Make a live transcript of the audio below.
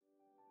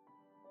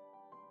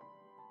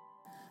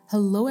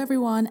Hello,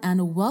 everyone,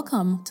 and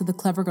welcome to the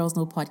Clever Girls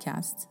Know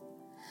podcast.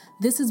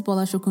 This is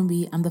Bola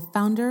Shokumbi. I'm the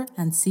founder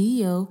and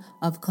CEO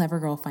of Clever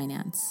Girl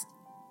Finance.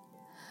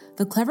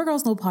 The Clever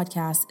Girls Know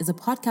podcast is a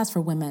podcast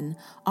for women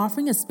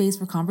offering a space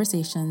for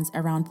conversations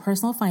around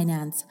personal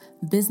finance,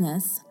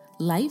 business,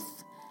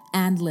 life,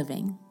 and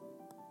living.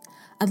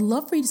 I'd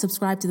love for you to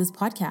subscribe to this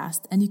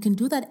podcast, and you can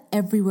do that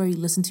everywhere you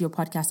listen to your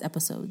podcast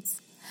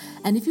episodes.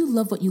 And if you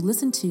love what you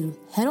listen to,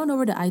 head on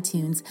over to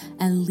iTunes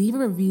and leave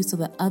a review so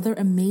that other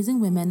amazing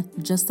women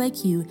just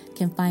like you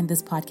can find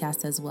this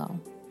podcast as well.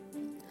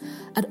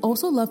 I'd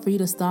also love for you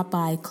to stop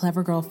by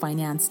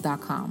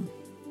clevergirlfinance.com.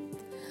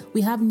 We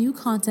have new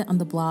content on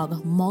the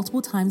blog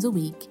multiple times a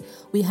week.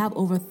 We have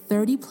over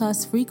 30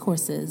 plus free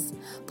courses.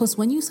 Plus,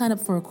 when you sign up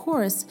for a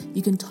course,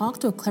 you can talk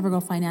to a Clever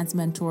Girl Finance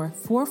mentor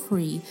for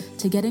free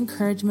to get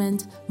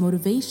encouragement,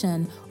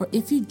 motivation, or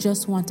if you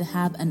just want to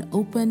have an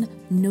open,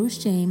 no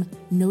shame,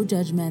 no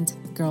judgment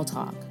girl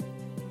talk.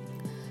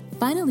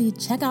 Finally,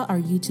 check out our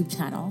YouTube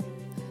channel.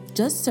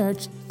 Just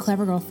search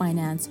Clever Girl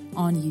Finance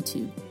on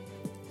YouTube.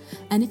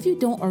 And if you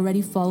don't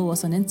already follow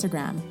us on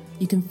Instagram,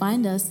 you can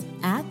find us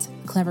at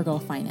Clever Girl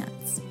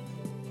Finance.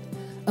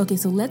 Okay,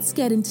 so let's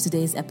get into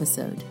today's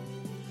episode.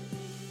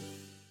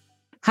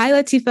 Hi,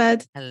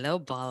 Latifat. Hello,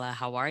 Bola.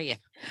 How are you?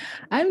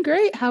 I'm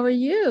great. How are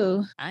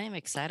you? I am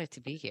excited to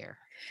be here.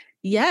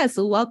 Yes,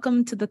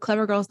 welcome to the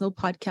Clever Girls Know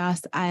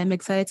podcast. I am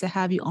excited to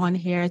have you on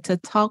here to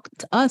talk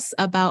to us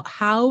about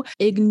how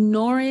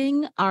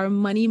ignoring our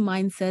money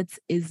mindsets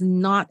is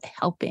not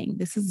helping.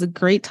 This is a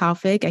great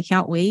topic. I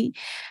can't wait.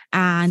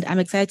 And I'm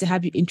excited to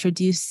have you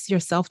introduce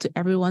yourself to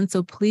everyone.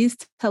 So please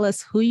tell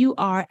us who you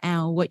are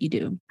and what you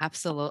do.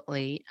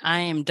 Absolutely. I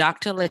am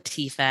Dr.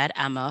 Latifat.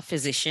 I'm a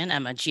physician.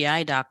 I'm a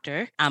GI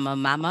doctor. I'm a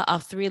mama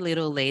of 3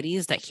 little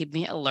ladies that keep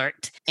me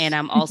alert. And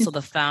I'm also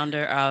the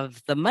founder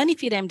of the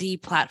MoneyFeed MD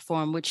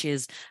platform, which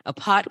is a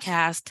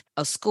podcast,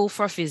 a school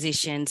for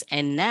physicians,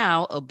 and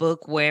now a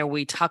book where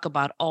we talk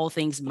about all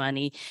things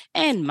money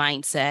and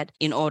mindset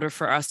in order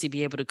for us to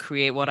be able to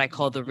create what I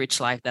call the rich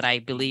life that I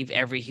believe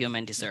every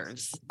human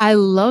deserves. I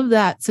love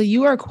that. So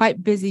you are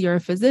quite busy. You're a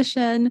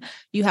physician,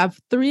 you have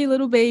 3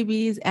 little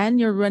babies, and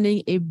you're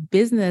running a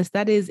business.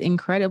 That is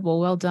incredible.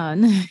 Well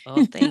done.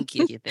 Oh, thank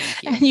you.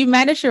 Thank you. And you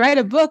managed to write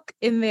a book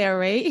in there,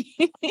 right?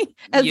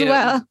 As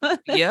well.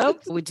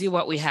 Yep. We do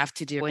what we have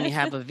to do. When you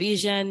have a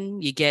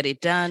vision, you get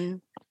it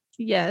done.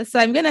 Yes,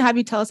 I'm going to have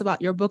you tell us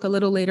about your book a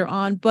little later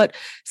on. But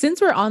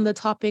since we're on the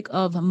topic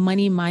of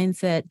money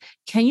mindset,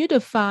 can you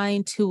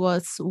define to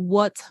us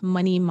what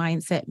money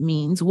mindset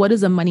means? What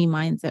is a money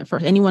mindset for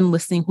anyone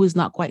listening who is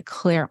not quite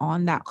clear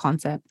on that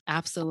concept?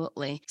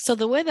 Absolutely. So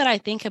the way that I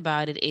think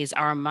about it is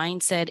our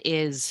mindset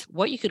is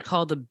what you could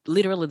call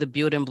literally the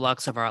building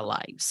blocks of our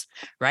lives,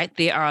 right?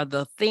 They are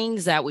the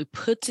things that we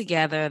put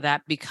together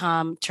that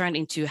become turned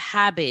into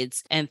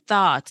habits and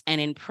thoughts and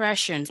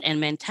impressions and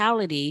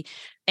mentality.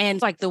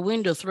 And like the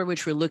window through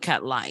which we look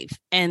at life,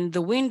 and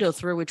the window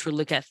through which we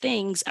look at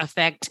things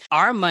affect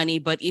our money,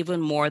 but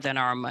even more than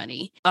our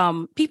money.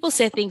 People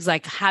say things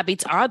like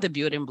habits are the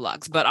building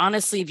blocks, but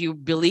honestly, if you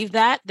believe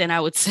that, then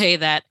I would say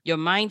that your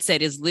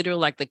mindset is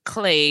literally like the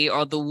clay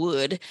or the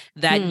wood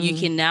that you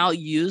can now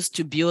use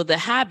to build the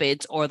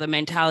habits or the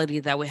mentality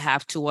that we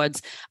have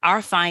towards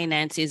our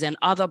finances and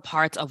other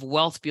parts of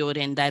wealth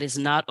building that is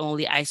not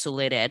only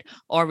isolated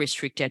or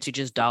restricted to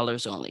just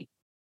dollars only.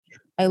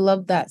 I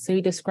love that. So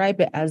you describe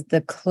it as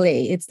the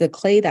clay. It's the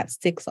clay that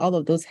sticks all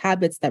of those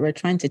habits that we're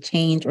trying to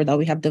change or that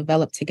we have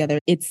developed together.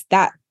 It's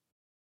that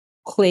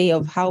clay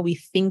of how we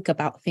think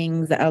about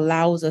things that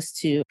allows us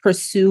to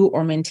pursue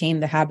or maintain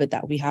the habit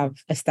that we have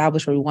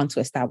established or we want to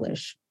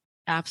establish.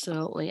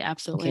 Absolutely.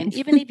 Okay. And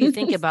even if you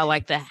think about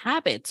like the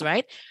habits,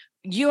 right?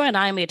 You and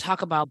I may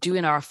talk about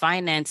doing our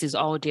finances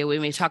all day. We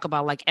may talk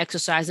about like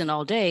exercising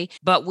all day,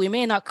 but we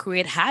may not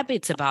create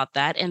habits about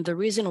that. And the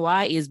reason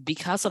why is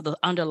because of the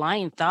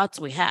underlying thoughts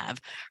we have.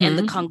 And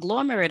the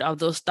conglomerate of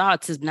those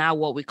thoughts is now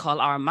what we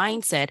call our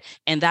mindset.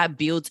 And that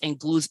builds and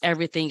glues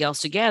everything else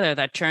together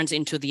that turns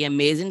into the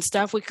amazing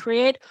stuff we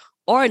create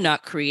or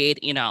not create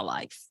in our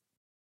life.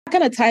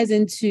 Kind of ties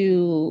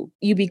into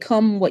you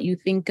become what you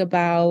think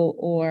about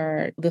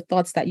or the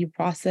thoughts that you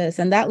process.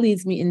 And that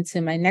leads me into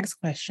my next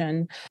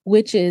question,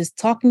 which is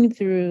talking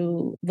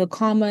through the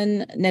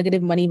common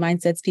negative money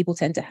mindsets people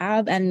tend to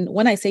have. And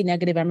when I say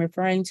negative, I'm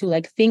referring to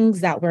like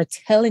things that we're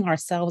telling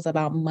ourselves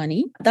about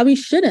money that we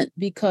shouldn't,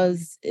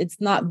 because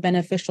it's not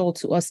beneficial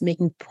to us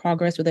making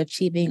progress with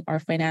achieving our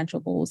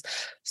financial goals.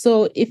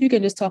 So if you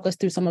can just talk us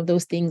through some of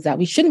those things that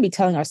we shouldn't be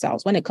telling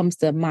ourselves when it comes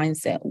to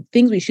mindset,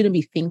 things we shouldn't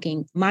be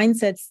thinking,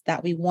 mindsets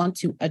that we want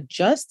to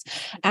adjust,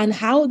 and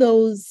how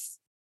those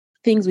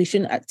things we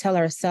shouldn't tell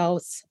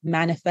ourselves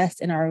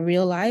manifest in our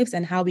real lives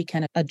and how we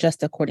can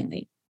adjust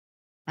accordingly.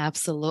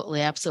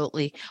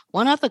 Absolutely.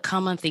 One of the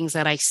common things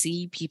that I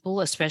see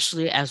people,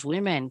 especially as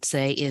women,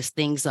 say is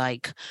things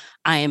like,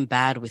 I am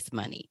bad with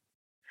money.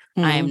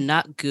 I am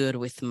not good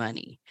with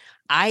money.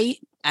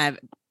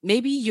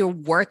 maybe you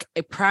work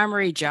a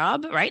primary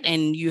job, right?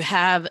 And you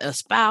have a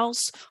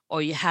spouse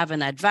or you have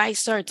an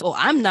advisor. Oh,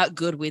 I'm not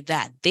good with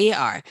that. They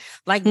are.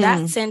 Like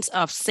that sense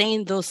of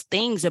saying those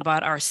things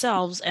about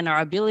ourselves and our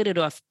ability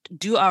to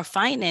do our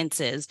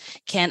finances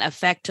can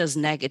affect us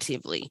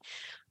negatively.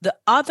 The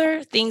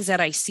other things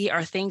that I see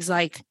are things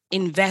like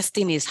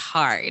investing is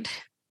hard.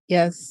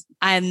 Yes.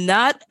 I'm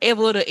not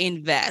able to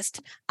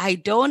invest. I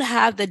don't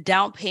have the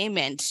down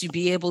payment to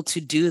be able to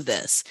do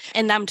this.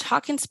 And I'm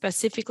talking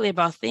specifically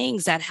about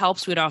things that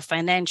helps with our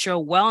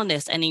financial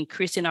wellness and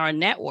increasing our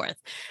net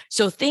worth.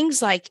 So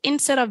things like,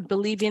 instead of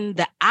believing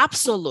the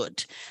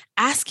absolute,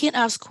 asking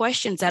us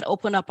questions that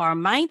open up our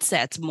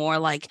mindsets more,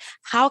 like,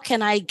 how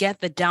can I get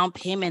the down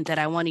payment that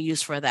I want to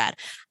use for that?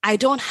 I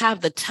don't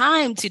have the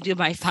time to do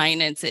my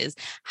finances.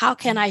 How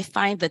can I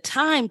find the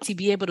time to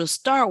be able to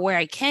start where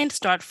I can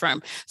start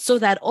from, so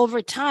that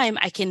over time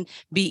I can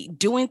be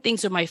doing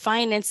things with my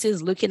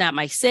finances, looking at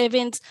my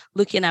savings,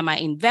 looking at my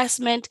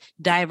investment,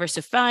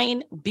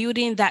 diversifying,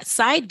 building that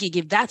side gig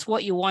if that's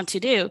what you want to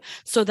do,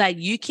 so that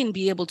you can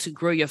be able to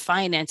grow your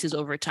finances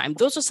over time.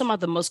 Those are some of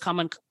the most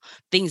common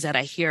things that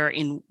I hear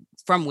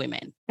from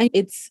women. And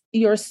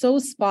you're so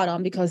spot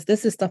on, because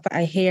this is stuff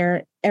I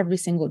hear every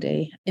single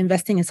day.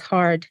 Investing is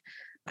hard.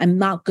 I'm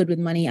not good with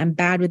money. I'm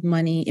bad with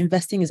money.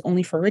 Investing is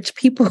only for rich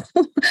people.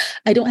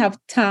 I don't have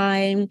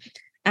time.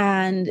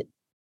 And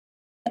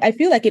I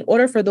feel like in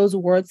order for those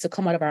words to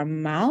come out of our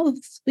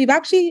mouths, we've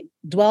actually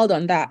dwelled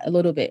on that a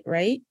little bit,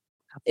 right?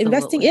 Absolutely.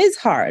 Investing is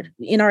hard.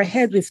 In our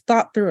heads, we've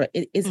thought through it.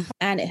 It is,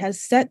 and it has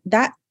set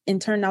that in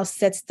turn now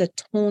sets the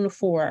tone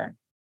for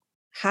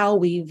how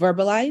we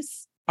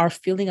verbalize our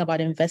feeling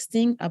about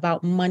investing,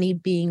 about money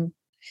being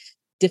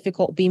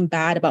difficult, being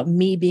bad, about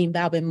me being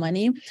bad with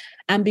money.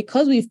 And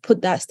because we've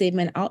put that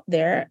statement out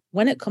there,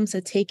 when it comes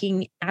to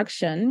taking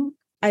action,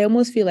 I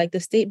almost feel like the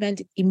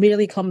statement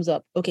immediately comes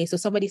up. Okay, so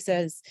somebody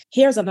says,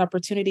 here's an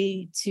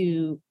opportunity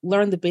to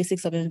learn the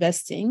basics of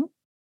investing.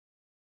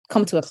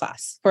 Come to a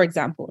class, for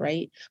example,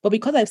 right? But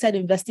because I've said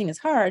investing is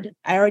hard,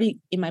 I already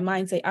in my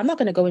mind say, I'm not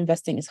going to go,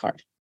 investing is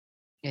hard.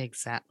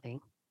 Exactly.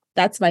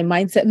 That's my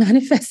mindset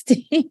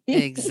manifesting.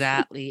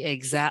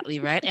 Exactly,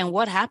 right? And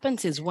what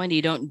happens is when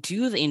you don't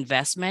do the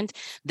investment,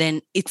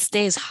 then it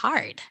stays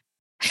hard.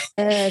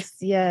 Yes.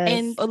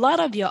 And a lot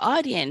of your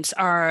audience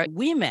are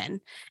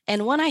women.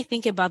 And when I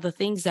think about the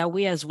things that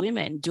we as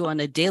women do on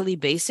a daily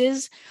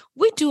basis,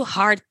 we do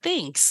hard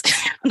things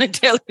on a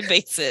daily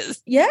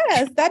basis.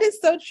 Yes, that is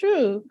so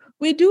true.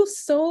 We do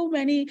so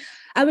many.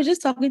 I was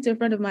just talking to a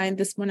friend of mine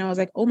this morning. I was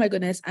like, oh my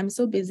goodness, I'm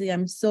so busy.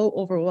 I'm so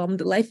overwhelmed.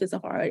 Life is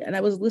hard. And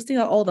I was listing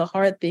out all the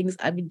hard things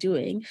I've been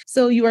doing.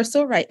 So you are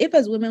so right. If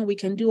as women, we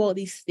can do all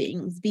these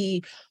things,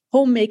 be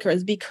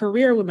homemakers, be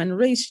career women,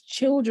 raise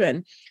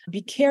children,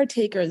 be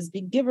caretakers, be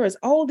givers,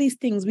 all these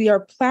things. We are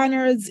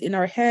planners in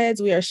our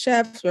heads. We are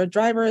chefs, we're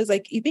drivers.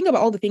 Like, you think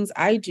about all the things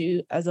I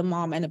do as a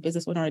mom and a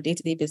business owner, a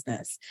day-to-day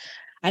business.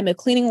 I'm a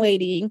cleaning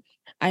lady.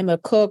 I'm a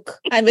cook.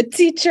 I'm a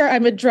teacher.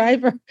 I'm a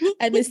driver.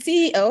 I'm a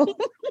CEO.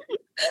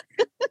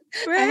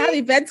 Right? I have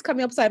events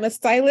coming up, so I'm a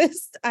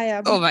stylist. I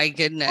am. Oh my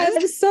goodness!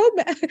 I'm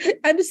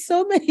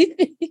so many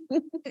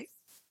things.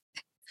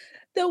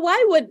 So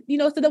why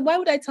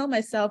would I tell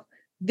myself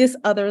this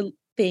other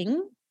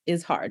thing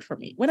is hard for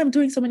me when I'm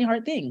doing so many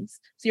hard things?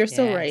 So you're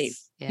so right.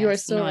 Yes. You are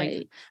so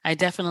right. I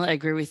definitely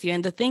agree with you.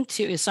 And the thing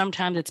too is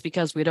sometimes it's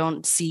because we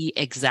don't see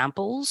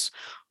examples,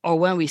 or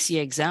when we see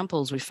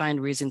examples, we find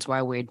reasons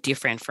why we're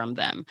different from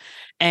them.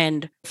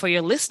 And for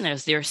your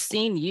listeners, they're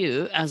seeing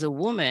you as a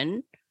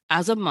woman,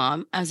 as a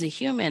mom, as a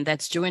human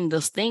that's doing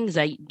those things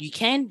that you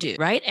can do,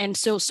 right? And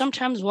so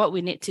sometimes what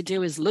we need to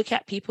do is look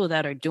at people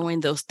that are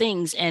doing those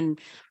things and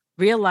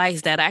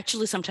realize that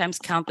actually sometimes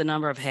count the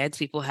number of heads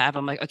people have.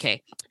 I'm like,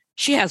 okay,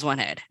 she has one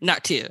head,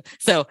 not two.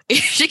 So if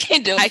she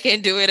can do it, I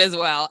can do it as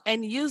well.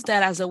 And use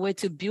that as a way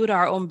to build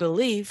our own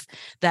belief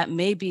that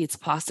maybe it's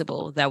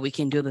possible that we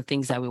can do the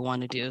things that we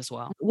want to do as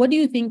well. What do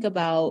you think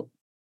about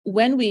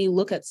when we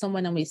look at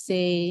someone and we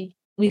say,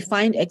 we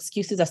find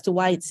excuses as to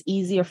why it's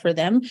easier for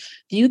them?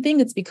 Do you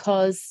think it's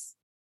because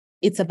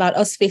it's about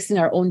us facing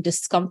our own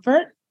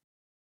discomfort?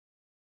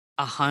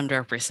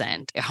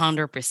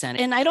 100%.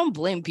 And I don't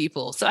blame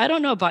people. So I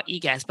don't know about you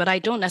guys, but I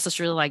don't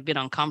necessarily like being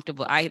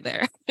uncomfortable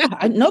either.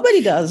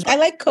 Nobody does. I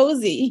like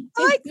cozy.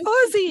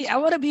 I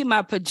want to be in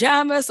my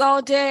pajamas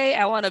all day.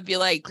 I want to be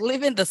like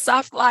living the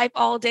soft life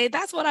all day.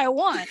 That's what I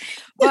want.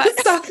 But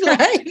soft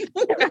life.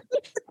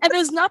 And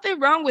there's nothing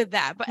wrong with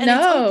that. But it's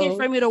okay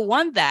for me to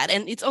want that.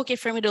 And it's okay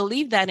for me to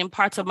leave that in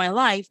parts of my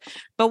life.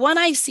 But when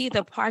I see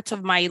the parts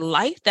of my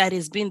life that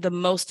has been the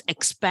most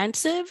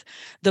expansive,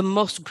 the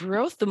most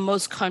growth, the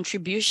most contribution,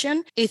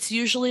 it's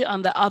usually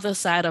on the other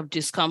side of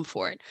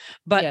discomfort.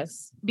 But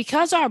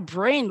because our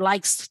brain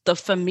likes the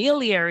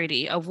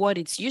familiarity of what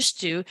it's used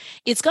to,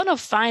 it's going to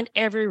find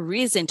every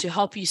reason to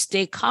help you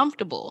stay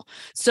comfortable.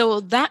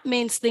 So that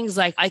means things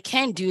like, I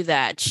can't do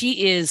that.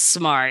 She is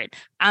smart.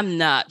 I'm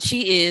not.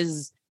 She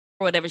is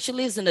whatever. She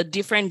lives in a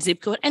different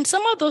zip code. And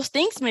some of those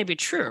things may be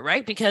true,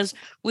 right? Because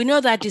we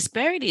know that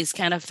disparities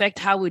can affect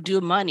how we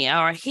do money.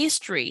 Our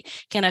history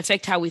can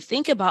affect how we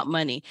think about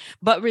money.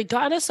 But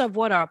regardless of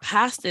what our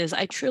past is,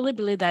 I truly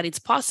believe that it's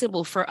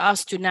possible for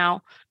us to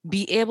now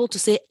be able to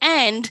say,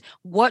 and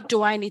what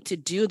do I need to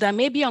do that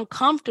may be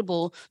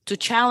uncomfortable to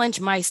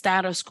challenge my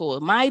status quo,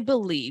 my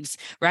beliefs,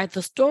 right?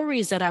 The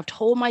stories that I've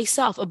told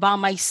myself about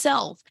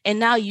myself, and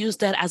now use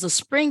that as a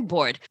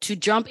springboard to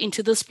jump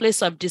into this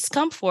place of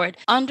discomfort,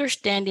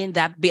 understanding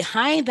that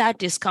behind that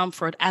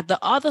discomfort, at the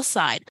other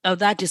side of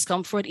that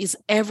discomfort, is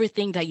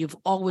everything that you've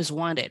always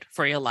wanted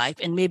for your life.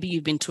 And maybe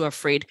you've been too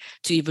afraid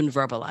to even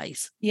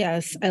verbalize.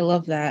 Yes, I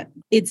love that.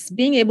 It's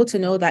being able to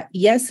know that,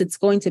 yes, it's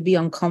going to be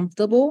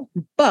uncomfortable,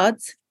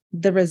 but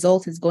the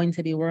result is going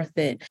to be worth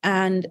it.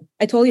 And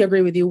I totally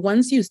agree with you.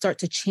 Once you start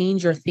to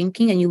change your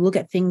thinking and you look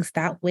at things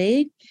that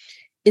way,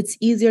 it's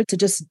easier to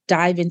just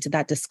dive into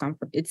that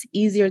discomfort. It's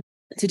easier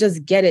to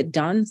just get it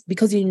done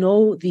because you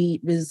know the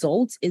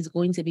result is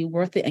going to be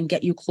worth it and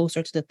get you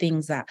closer to the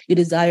things that you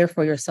desire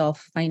for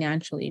yourself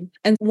financially.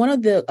 And one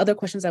of the other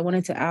questions I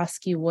wanted to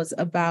ask you was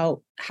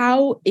about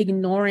how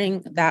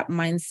ignoring that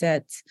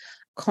mindset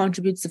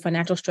contributes to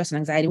financial stress and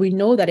anxiety. We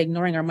know that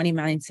ignoring our money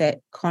mindset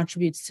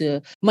contributes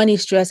to money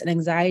stress and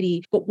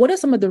anxiety. But what are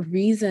some of the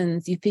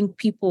reasons you think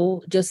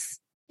people just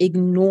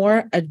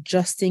ignore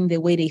adjusting the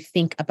way they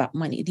think about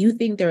money? Do you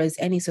think there is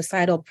any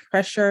societal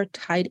pressure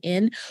tied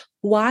in?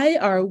 Why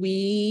are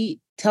we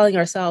telling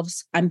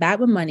ourselves, I'm bad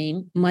with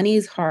money, money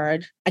is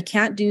hard, I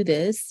can't do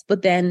this,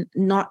 but then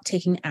not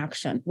taking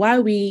action? Why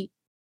are we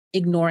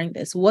ignoring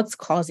this? What's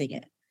causing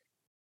it?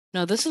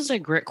 No, this is a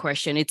great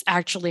question. It's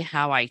actually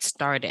how I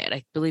started.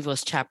 I believe it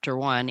was chapter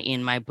 1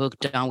 in my book,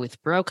 Down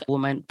with Broke,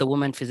 The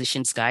Woman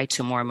Physician's Guide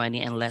to More Money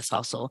and Less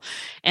Hustle.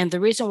 And the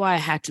reason why I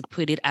had to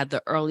put it at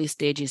the early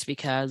stage is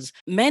because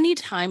many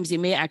times it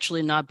may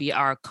actually not be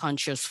our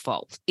conscious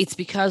fault. It's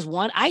because,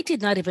 one, I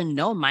did not even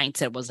know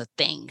mindset was a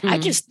thing. I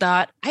just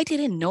thought I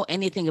didn't know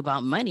anything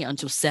about money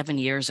until 7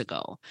 years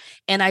ago.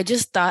 And I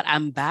just thought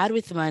I'm bad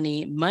with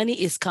money.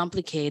 Money is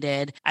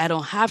complicated. I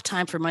don't have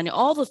time for money.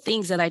 All the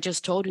things that I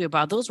just told you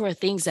about, those were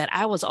things that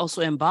I was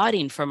also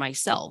embodying for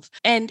myself.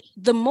 And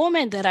the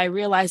moment that I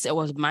realized it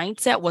was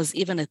mindset was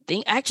even a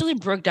thing, I actually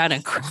broke down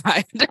and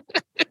cried. Because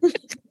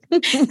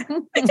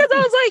I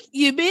was like,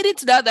 you mean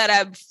it's not that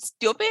I'm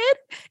stupid?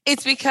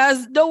 It's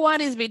because no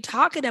one has been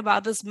talking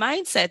about this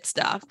mindset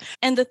stuff.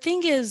 And the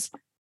thing is,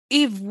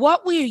 if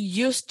what we're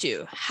used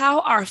to, how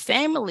our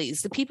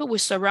families, the people we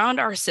surround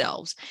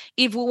ourselves,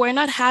 if we were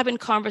not having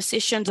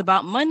conversations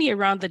about money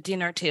around the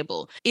dinner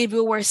table, if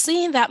we were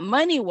seeing that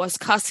money was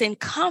causing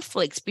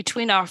conflicts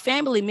between our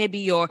family, maybe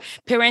your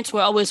parents were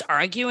always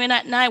arguing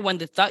at night when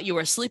they thought you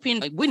were sleeping.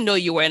 Like, we know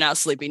you were not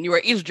sleeping. You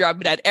were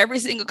eavesdropping at every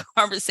single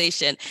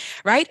conversation,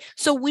 right?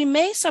 So we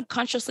may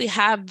subconsciously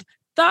have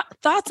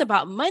thoughts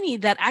about money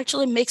that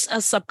actually makes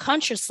us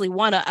subconsciously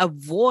want to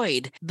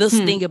avoid this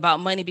thing about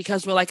money,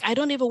 because we're like, I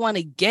don't even want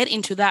to get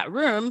into that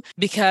room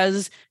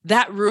because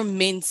that room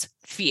means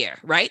fear,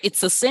 right? It's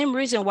the same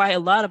reason why a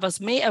lot of us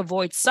may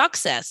avoid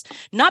success,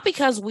 not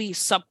because we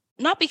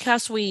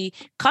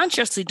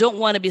consciously don't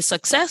want to be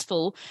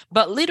successful,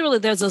 but literally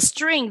there's a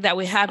string that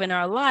we have in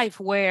our life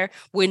where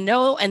we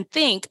know and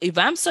think, if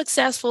I'm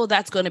successful,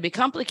 that's going to be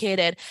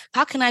complicated.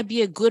 How can I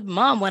be a good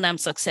mom when I'm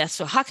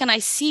successful? How can I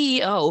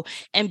CEO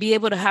and be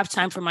able to have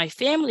time for my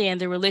family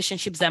and the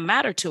relationships that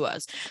matter to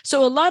us?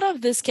 So a lot of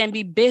this can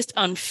be based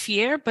on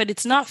fear, but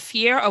it's not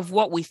fear of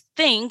what we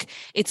think.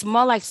 It's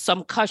more like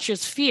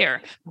subconscious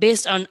fear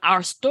based on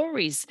our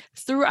stories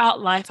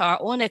throughout life, our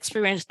own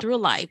experience through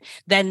life,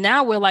 that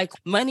now we're like,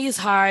 money is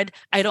hard,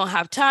 I don't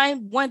have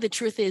time. When the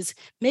truth is,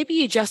 maybe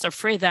you're just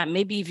afraid that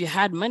maybe if you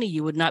had money,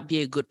 you would not be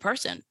a good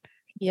person.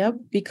 Yep,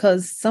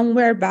 because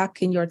somewhere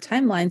back in your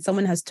timeline,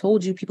 someone has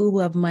told you people who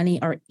have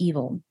money are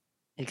evil.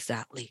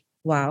 Exactly.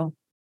 Wow.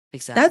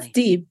 Exactly. That's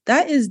deep.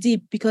 That is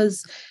deep,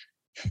 because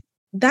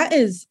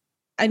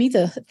I need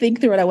to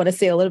think through what I want to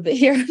say a little bit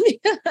here,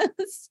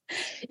 because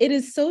it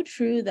is so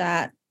true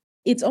that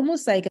it's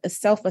almost like a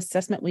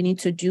self-assessment we need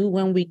to do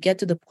when we get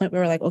to the point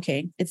where we're like,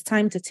 okay, it's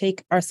time to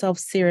take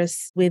ourselves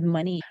serious with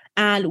money.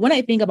 And when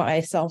I think about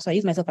myself, so I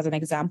use myself as an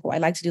example, I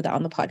like to do that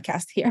on the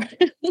podcast here.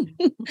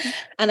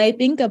 And I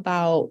think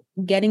about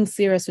getting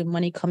serious with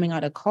money coming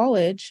out of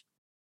college.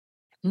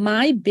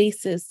 My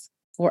basis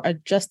for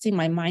adjusting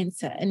my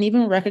mindset and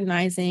even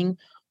recognizing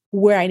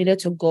where I needed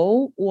to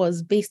go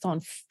was based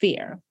on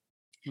fear.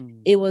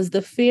 It was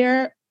the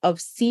fear of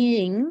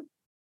seeing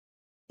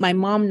my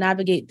mom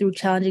navigate through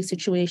challenging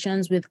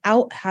situations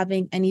without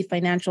having any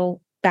financial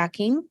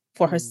backing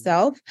for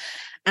herself.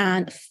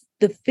 And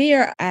the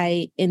fear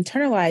I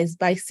internalized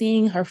by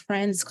seeing her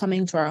friends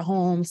coming to our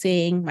home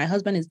saying, my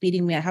husband is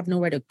beating me, I have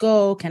nowhere to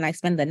go. Can I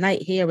spend the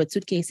night here with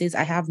suitcases?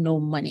 I have no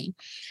money.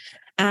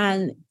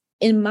 And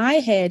in my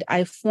head,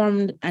 I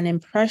formed an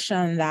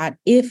impression that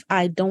if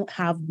I don't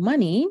have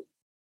money,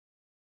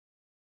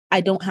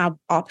 I don't have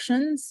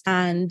options.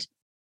 And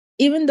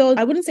even though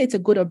I wouldn't say it's a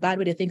good or bad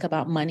way to think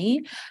about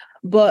money,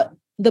 but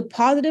the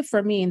positive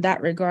for me in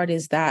that regard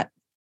is that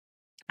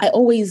I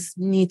always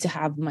need to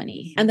have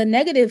money. And the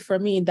negative for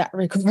me in that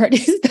regard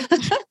is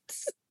that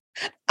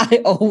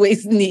I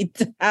always need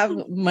to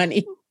have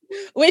money,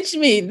 which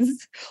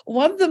means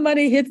once the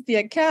money hits the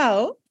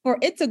account, for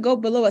it to go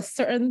below a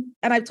certain,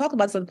 and I've talked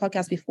about this on the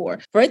podcast before,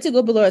 for it to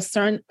go below a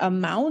certain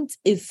amount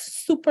is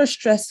super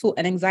stressful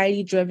and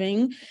anxiety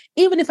driven,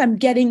 even if I'm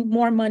getting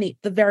more money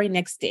the very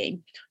next day.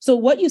 So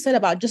what you said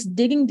about just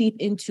digging deep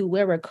into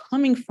where we're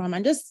coming from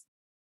and just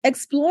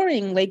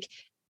exploring, like,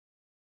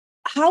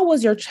 how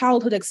was your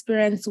childhood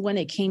experience when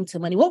it came to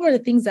money? What were the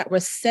things that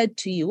were said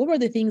to you? What were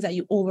the things that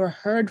you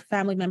overheard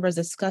family members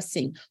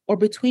discussing, or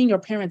between your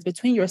parents,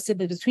 between your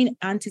siblings, between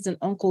aunties and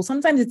uncles?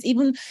 Sometimes it's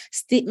even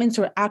statements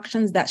or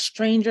actions that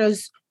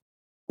strangers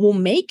will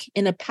make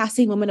in a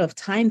passing moment of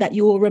time that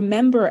you will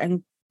remember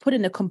and put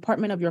in a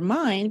compartment of your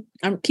mind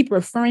and keep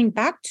referring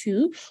back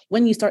to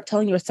when you start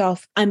telling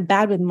yourself, I'm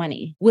bad with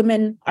money.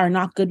 Women are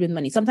not good with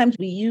money. Sometimes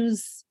we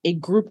use a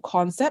group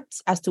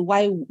concept as to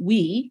why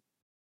we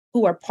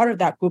who are part of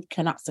that group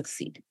cannot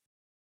succeed.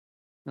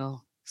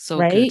 Oh, so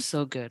right? Good,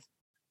 so good.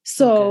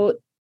 So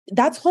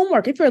that's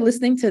homework. If you're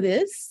listening to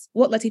this,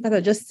 what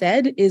Latifah just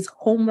said is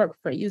homework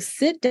for you.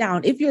 Sit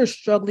down. If you're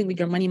struggling with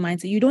your money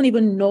mindset, you don't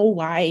even know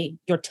why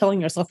you're telling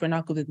yourself you're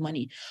not good with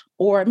money.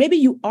 Or maybe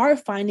you are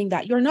finding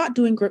that you're not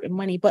doing great with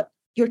money, but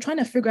you're trying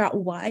to figure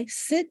out why.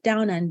 Sit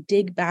down and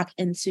dig back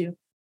into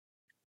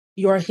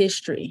your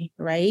history,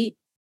 right?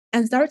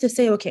 And start to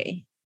say,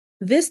 okay,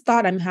 this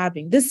thought I'm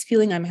having, this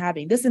feeling I'm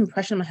having, this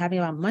impression I'm having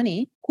about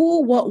money,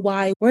 who, what,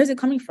 why, where is it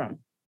coming from?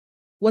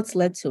 What's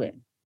led to it?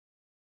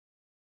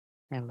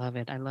 I love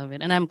it. I love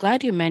it. And I'm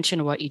glad you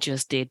mentioned what you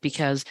just did,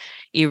 because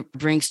it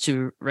brings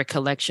to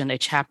recollection a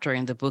chapter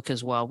in the book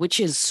as well,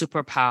 which is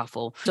super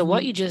powerful. So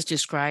what you just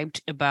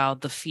described about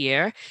the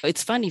fear,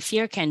 it's funny,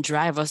 fear can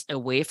drive us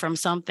away from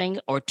something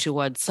or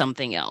towards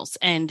something else.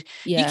 And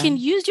you can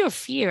use your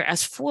fear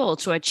as fuel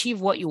to achieve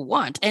what you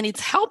want. And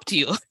it's helped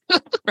you,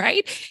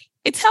 right?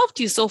 It's helped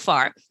you so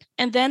far.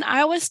 And then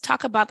I always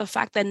talk about the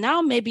fact that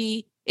now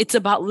maybe it's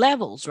about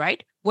levels,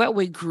 right? Where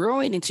we're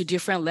growing into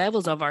different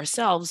levels of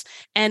ourselves.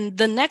 And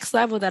the next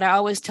level that I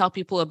always tell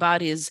people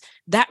about is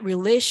that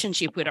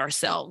relationship with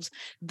ourselves.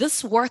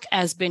 This work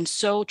has been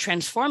so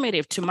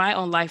transformative to my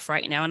own life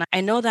right now. And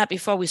I know that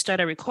before we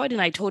started recording,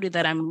 I told you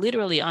that I'm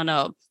literally on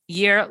a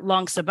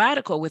year-long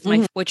sabbatical with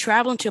we're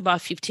traveling to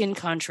about 15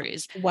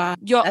 countries. Wow.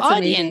 Your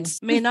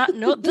audience may not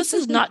know, this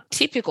is not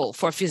typical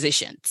for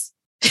physicians.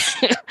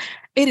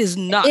 It is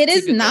not. It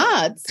is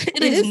not.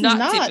 It is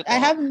not. I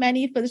have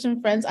many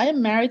physician friends. I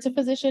am married to a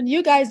physician.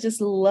 You guys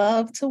just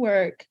love to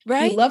work.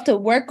 Right? You love to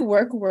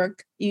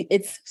work.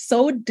 It's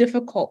so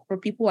difficult for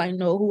people I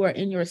know who are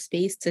in your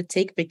space to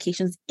take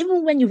vacations,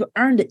 even when you've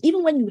earned it,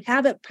 even when you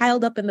have it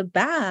piled up in the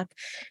back.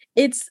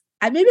 Maybe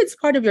it's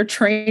part of your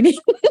training.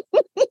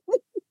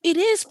 It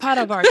is part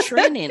of our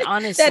training,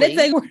 honestly. That it's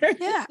like,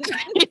 yeah.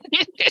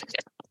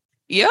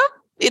 Yep.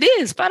 It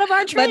is part of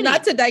our training. But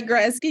not to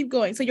digress, keep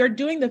going. So you're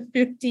doing the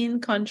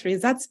 15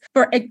 countries. That's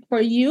for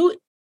you,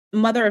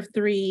 mother of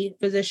 3,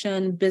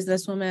 physician,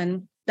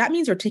 businesswoman. That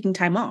means you're taking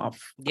time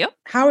off. Yep.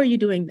 How are you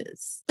doing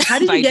this? How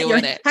did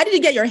you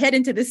get your head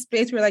into this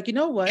space where you're like, you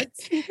know what?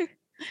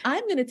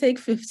 I'm going to take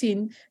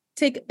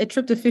a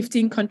trip to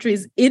 15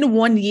 countries in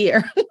 1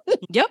 year.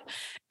 Yep.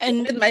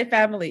 And with my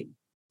family.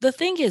 The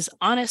thing is,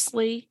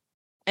 honestly,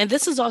 and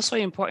this is also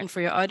important for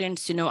your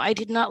audience to know, I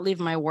did not leave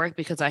my work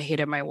because I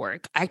hated my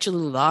work. I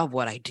actually love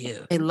what I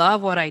do. I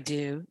love what I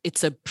do.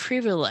 It's a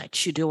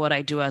privilege to do what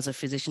I do as a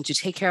physician, to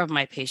take care of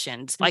my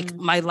patients. Like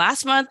my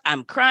last month,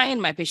 I'm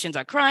crying. My patients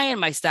are crying.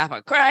 My staff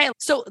are crying.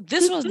 So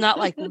this was not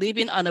like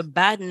leaving on a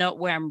bad note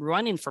where I'm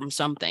running from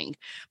something.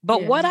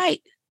 But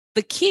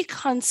the key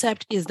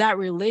concept is that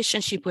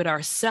relationship with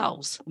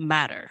ourselves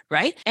matter,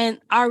 right? And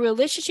our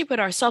relationship with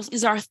ourselves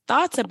is our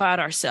thoughts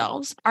about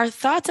ourselves, our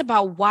thoughts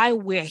about why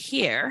we're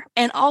here,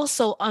 and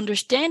also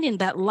understanding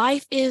that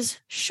life is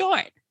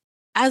short.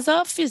 As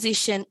a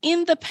physician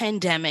in the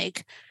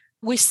pandemic,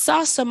 we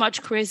saw so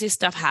much crazy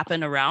stuff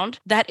happen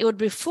around that it would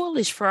be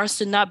foolish for us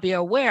to not be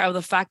aware of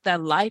the fact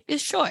that life is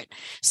short.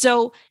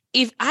 So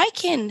if I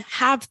can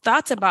have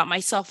thoughts about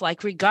myself,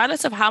 like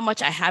regardless of how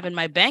much I have in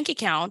my bank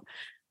account,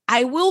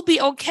 I will be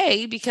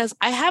okay because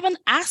I have an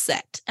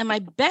asset, and my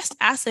best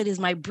asset is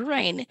my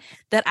brain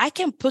that I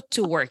can put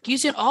to work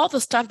using all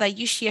the stuff that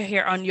you share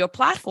here on your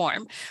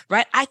platform,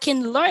 right? I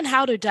can learn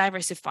how to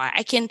diversify.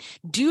 I can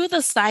do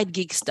the side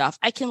gig stuff.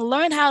 I can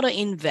learn how to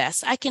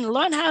invest. I can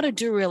learn how to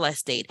do real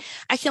estate.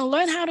 I can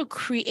learn how to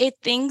create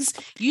things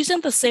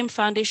using the same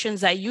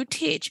foundations that you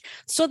teach,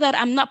 so that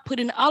I'm not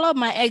putting all of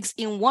my eggs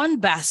in one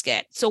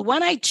basket. So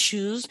when I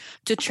choose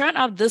to turn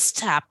off this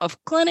tap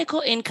of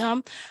clinical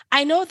income,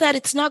 I know that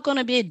it's not going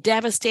to be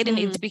devastating.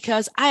 It's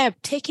because I have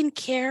taken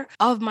care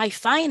of my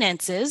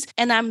finances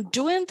and I'm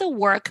doing the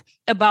work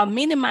about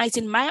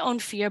minimizing my own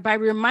fear by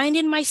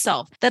reminding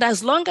myself that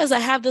as long as I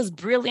have this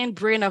brilliant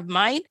brain of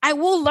mine, I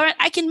will learn.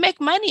 I can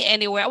make money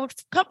anywhere. I would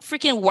come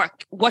freaking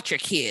watch your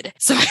kid.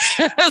 So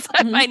if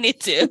I need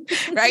to,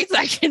 right? So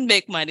I can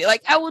make money.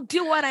 Like I will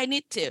do what I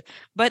need to.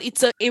 But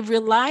it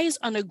relies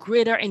on a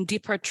greater and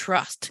deeper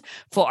trust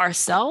for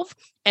ourselves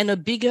and a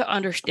bigger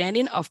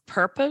understanding of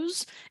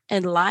purpose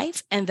and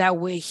life, and that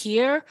we're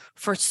here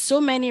for so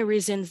many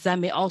reasons that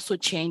may also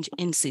change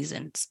in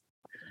seasons.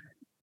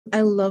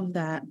 I love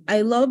that.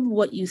 I love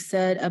what you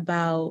said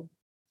about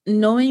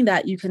knowing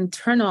that you can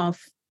turn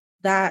off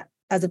that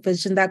as a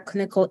physician, that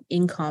clinical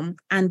income,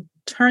 and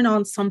turn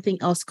on something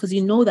else because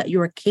you know that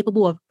you are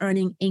capable of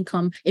earning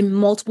income in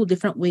multiple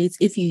different ways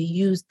if you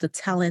use the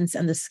talents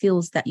and the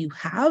skills that you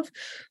have,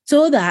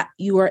 so that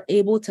you are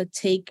able to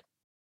take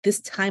this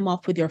time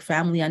off with your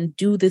family and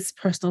do this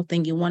personal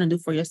thing you want to do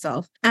for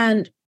yourself.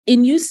 And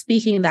in you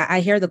speaking that, I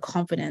hear the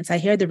confidence, I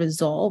hear the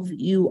resolve.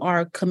 You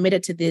are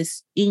committed to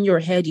this in your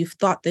head. You've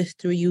thought this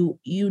through.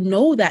 You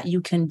know that you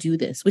can do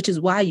this, which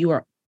is why you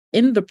are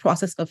in the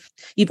process of,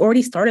 you've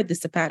already started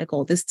this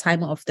sabbatical, this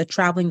time of the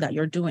traveling that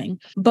you're doing.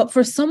 But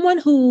for someone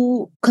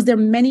who, because there are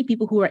many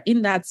people who are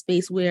in that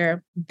space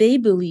where they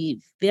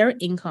believe their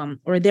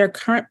income or their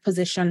current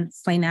position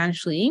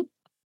financially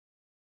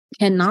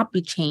cannot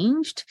be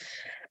changed,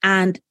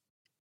 and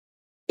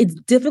it's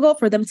difficult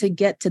for them to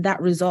get to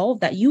that resolve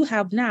that you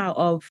have now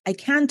of, I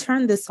can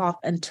turn this off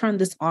and turn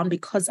this on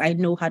because I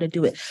know how to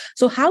do it.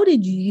 So how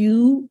did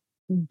you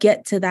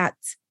get to that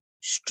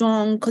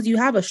strong, because you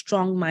have a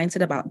strong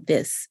mindset about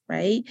this,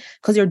 right?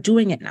 Because you're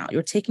doing it now,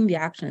 you're taking the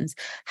actions.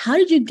 How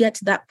did you get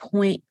to that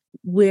point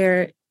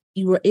where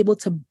you were able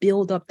to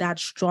build up that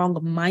strong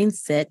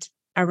mindset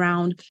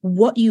around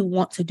what you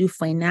want to do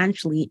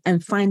financially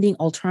and finding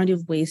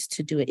alternative ways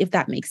to do it, if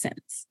that makes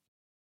sense?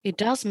 It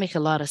does make a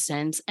lot of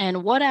sense.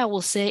 And what I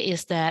will say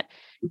is that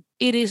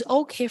it is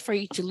okay for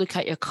you to look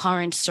at your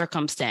current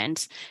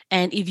circumstance.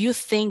 And if you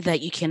think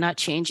that you cannot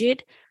change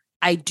it,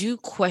 I do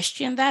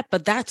question that,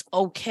 but that's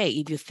okay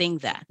if you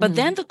think that. But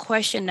then the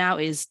question now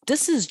is,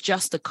 this is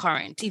just the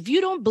current. If you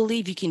don't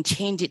believe you can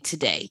change it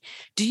today,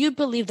 do you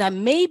believe that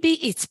maybe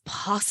it's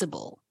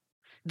possible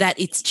that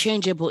it's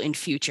changeable in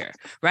future,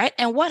 right?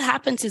 And what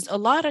happens is a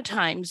lot of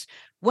times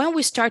when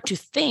we start to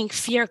think,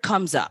 fear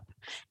comes up.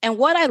 And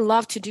what I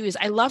love to do is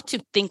I love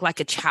to think like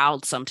a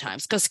child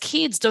sometimes, because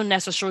kids don't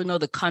necessarily know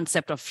the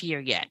concept of fear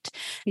yet.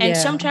 And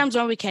sometimes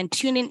when we can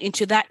tune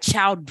into that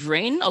child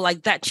brain or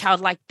like that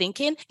childlike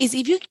thinking is,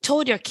 if you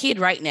told your kid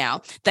right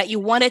now that you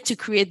wanted to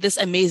create this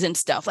amazing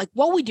stuff, like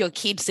what would your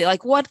kid say?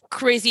 Like what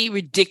crazy,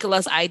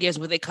 ridiculous ideas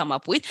would they come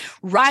up with?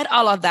 Write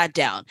all of that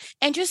down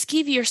and just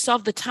give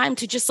yourself the time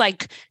to just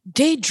like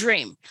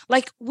daydream.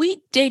 Like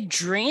we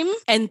daydream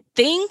and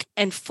think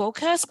and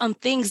focus on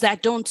things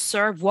that don't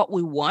serve what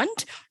we want.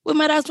 We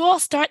might as well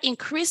start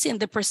increasing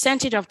the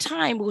percentage of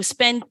time we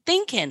spend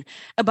thinking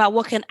about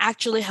what can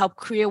actually help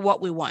create what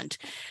we want.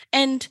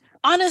 And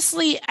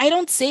honestly, I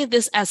don't say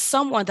this as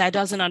someone that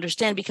doesn't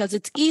understand, because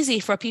it's easy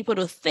for people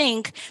to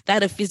think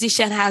that a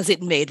physician has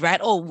it made, right?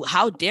 Oh,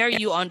 how dare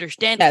you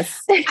understand?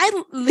 Yes.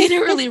 I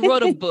literally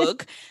wrote a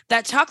book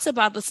that talks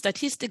about the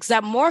statistics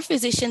that more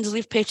physicians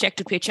live paycheck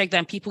to paycheck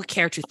than people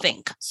care to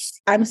think.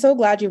 I'm so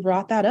glad you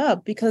brought that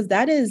up, because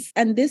that is,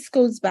 and this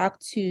goes back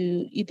to,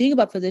 you think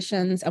about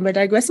physicians, and we're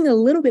digressing a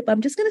little bit, but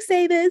I'm just going to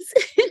say this.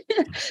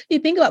 You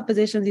think about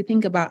physicians, you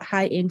think about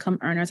high income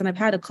earners, and I've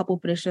had a couple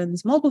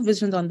physicians, multiple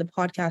physicians on the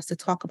podcast to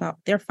talk about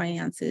their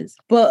finances.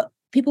 But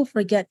people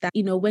forget that,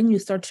 when you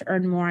start to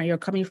earn more, you're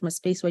coming from a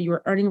space where you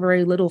were earning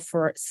very little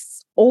for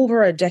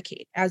over a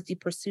decade as you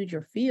pursued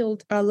your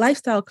field.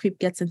 Lifestyle creep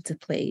gets into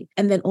play,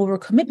 and then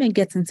overcommitment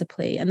gets into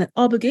play, and then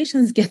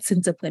obligations gets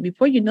into play.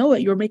 Before you know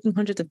it, you're making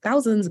hundreds of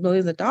thousands,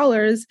 millions of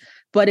dollars,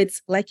 but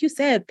it's like you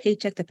said,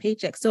 paycheck to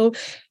paycheck. So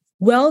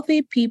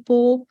wealthy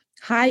people,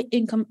 high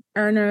income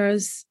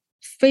earners,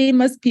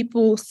 famous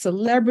people,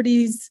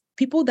 celebrities,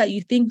 people that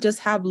you think just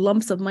have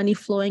lumps of money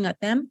flowing at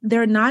them,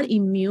 they're not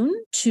immune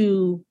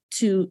to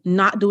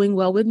not doing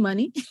well with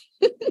money.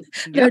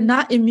 They're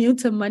not immune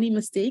to money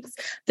mistakes.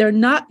 They're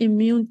not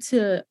immune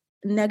to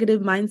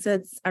negative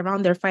mindsets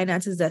around their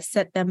finances that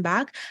set them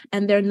back.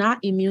 And they're not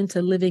immune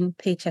to living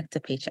paycheck to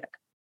paycheck.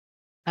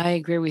 I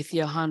agree with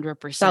you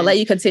 100%. So I'll let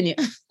you continue.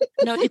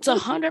 No, it's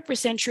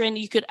 100% true. And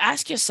you could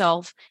ask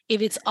yourself, if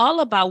it's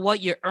all about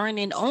what you're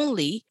earning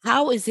only,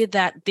 how is it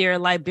that there are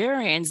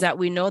librarians that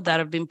we know that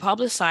have been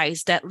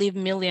publicized that live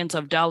millions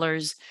of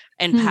dollars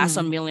and pass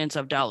on millions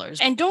of dollars?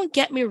 And don't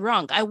get me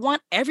wrong, I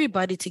want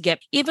everybody to get,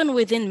 even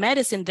within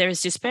medicine,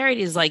 there's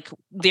disparities. Like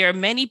there are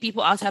many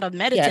people outside of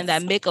medicine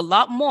that make a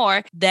lot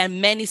more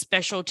than many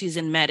specialties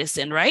in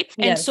medicine, right?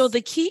 Yes. And so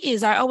the key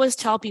is, I always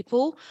tell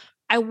people,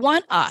 I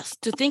want us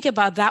to think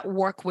about that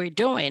work we're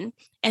doing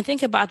and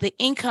think about the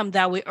income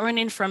that we're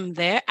earning from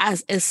there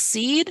as a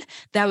seed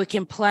that we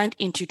can plant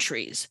into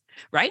trees,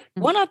 right?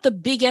 Mm-hmm. One of the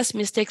biggest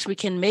mistakes we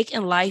can make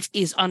in life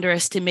is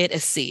underestimate a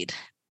seed.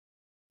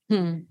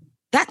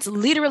 That's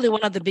literally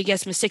one of the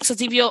biggest mistakes.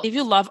 Because if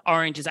you love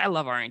oranges, I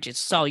love oranges,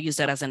 so I'll use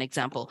that as an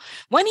example.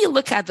 When you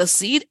look at the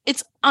seed,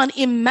 it's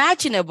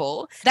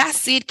unimaginable that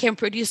seed can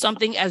produce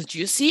something as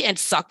juicy and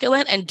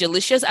succulent and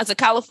delicious as a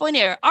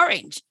California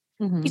orange.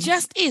 Mm-hmm. It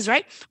just is,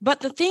 right?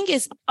 But the thing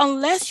is,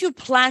 unless you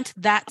plant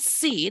that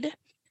seed,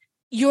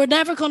 you're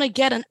never going to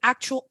get an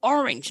actual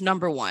orange,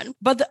 number one.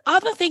 But the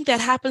other thing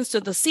that happens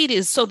to the seed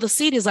is, so the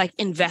seed is like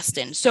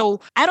investing. So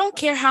I don't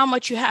care how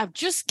much you have,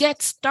 just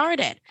get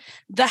started.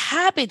 The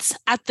habits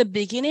at the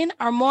beginning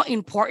are more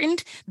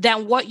important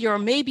than what you're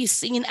maybe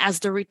seeing as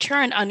the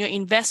return on your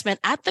investment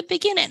at the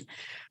beginning.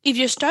 If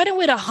you're starting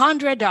with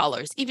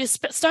 $100, if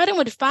you're starting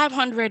with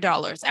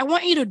 $500, I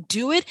want you to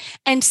do it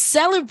and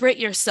celebrate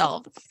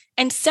yourself.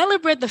 And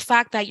celebrate the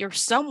fact that you're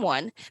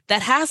someone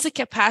that has the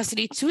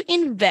capacity to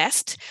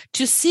invest,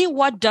 to see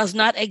what does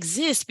not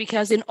exist.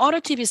 Because in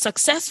order to be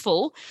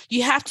successful,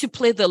 you have to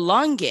play the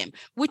long game,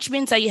 which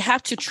means that you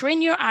have to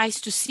train your eyes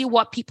to see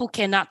what people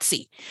cannot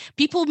see.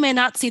 People may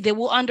not see. They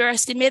will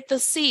underestimate the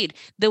seed.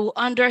 They will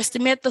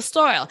underestimate the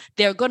soil.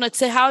 They're going to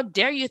say, how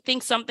dare you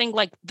think something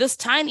like this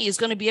tiny is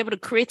going to be able to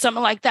create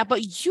something like that?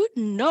 But you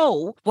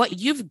know what,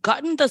 you've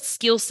gotten the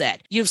skill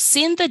set. You've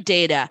seen the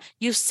data.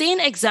 You've seen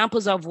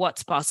examples of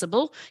what's possible.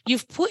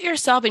 You've put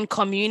yourself in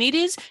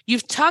communities.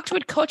 You've talked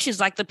with coaches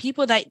like the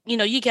people that,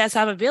 you guys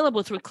have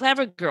available through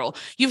Clever Girl.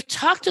 You've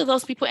talked to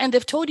those people and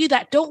they've told you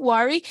that, don't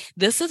worry,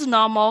 this is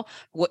normal.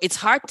 It's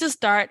hard to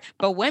start,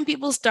 but when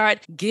people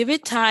start, give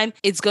it time,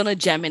 it's going to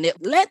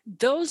germinate. Let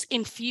those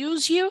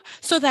infuse you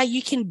so that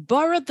you can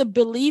borrow the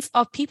belief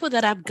of people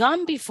that have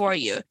gone before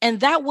you.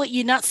 And that way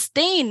you're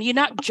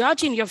not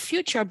judging your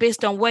future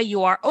based on where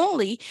you are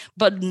only,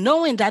 but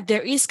knowing that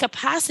there is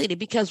capacity,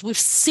 because we've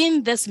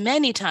seen this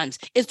many times.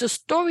 It's the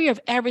story of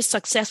every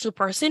successful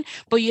person,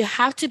 but you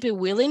have to be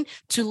willing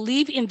to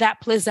live in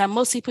that place that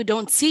most people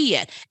don't see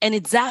yet. And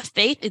it's that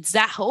faith, it's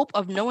that hope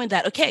of knowing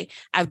that, okay,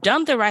 I've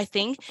done the right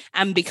thing.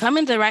 I'm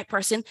becoming the right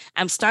person.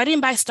 I'm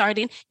starting by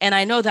starting. And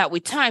I know that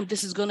with time,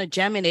 this is going to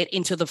germinate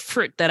into the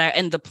fruit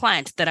and the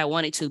plant that I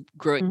wanted to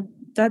grow.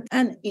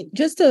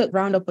 Just to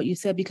round up what you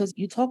said, because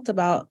you talked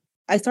about,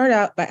 I started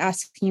out by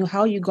asking you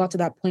how you got to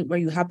that point where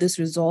you have this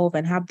resolve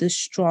and have this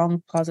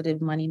strong, positive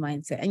money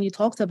mindset. And you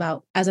talked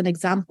about, as an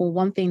example,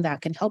 one thing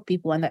that can help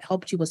people and that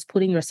helped you was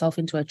putting yourself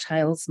into a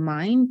child's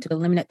mind to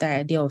eliminate the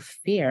idea of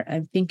fear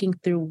and thinking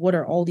through what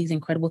are all these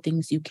incredible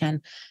things you can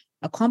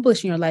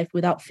accomplish in your life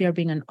without fear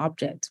being an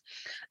object.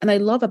 And I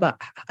love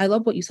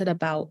what you said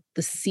about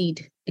the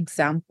seed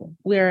example,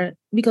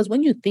 because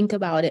when you think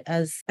about it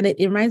and it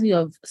reminds me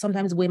of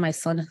sometimes the way my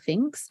son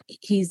thinks.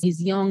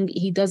 He's young,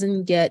 he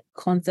doesn't get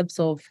concepts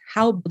of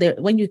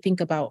when you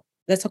think about,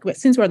 let's talk about,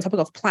 since we're on the topic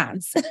of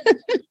plants,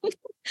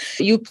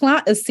 you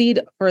plant a seed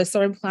for a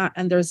certain plant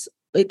and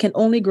it can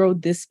only grow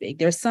this big.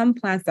 There's some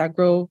plants that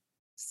grow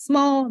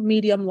small,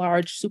 medium,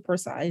 large, super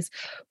size,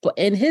 but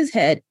in his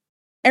head,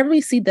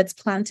 every seed that's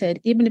planted,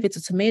 even if it's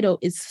a tomato,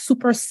 is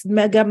super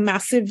mega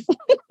massive.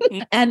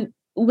 And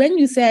when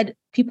you said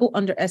people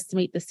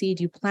underestimate the seed,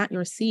 you plant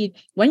your seed.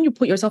 When you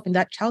put yourself in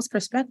that child's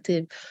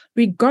perspective,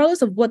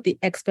 regardless of what the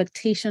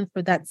expectation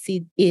for that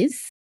seed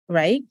is,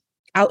 right,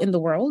 out in the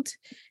world,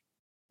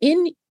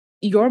 in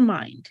your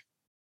mind,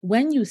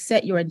 when you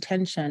set your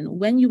intention,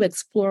 when you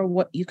explore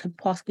what you can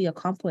possibly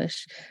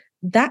accomplish,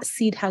 that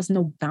seed has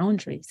no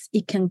boundaries.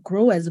 It can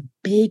grow as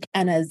big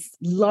and as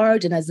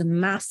large and as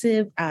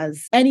massive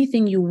as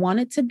anything you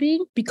want it to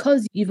be,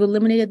 because you've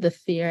eliminated the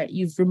fear,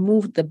 you've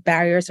removed the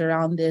barriers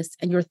around this,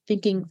 and you're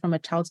thinking from a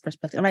child's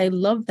perspective. And I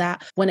love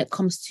that when it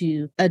comes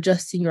to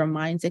adjusting your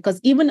mindset, because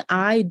even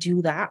I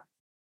do that.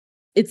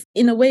 It's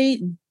in a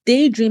way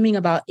daydreaming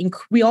about,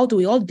 we all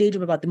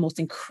daydream about the most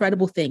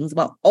incredible things,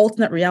 about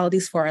alternate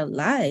realities for our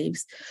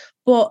lives.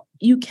 But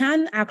you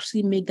can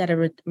actually make that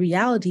a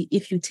reality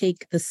if you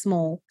take the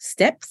small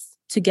steps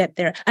to get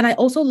there. And I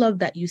also love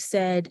that you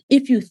said,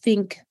 if you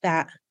think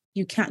that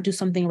you can't do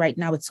something right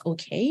now, it's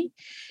okay,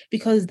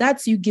 because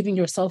that's you giving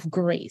yourself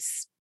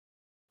grace.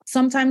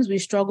 Sometimes we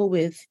struggle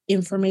with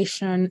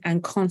information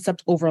and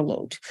concept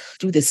overload.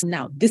 Do this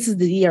now. This is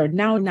the year.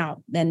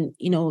 Now. Then,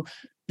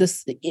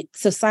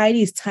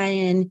 society is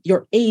tying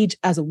your age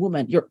as a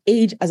woman, your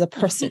age as a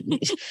person.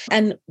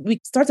 And we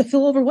start to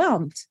feel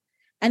overwhelmed.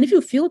 And if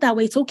you feel that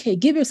way, it's okay.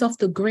 Give yourself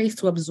the grace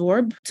to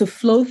absorb, to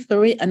flow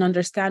through it and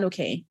understand,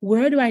 okay,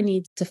 where do I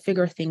need to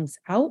figure things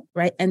out,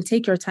 right? And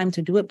take your time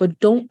to do it, but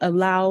don't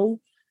allow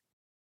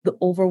the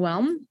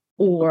overwhelm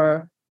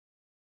or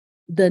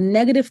the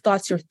negative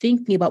thoughts you're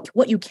thinking about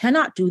what you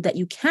cannot do that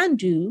you can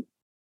do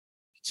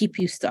keep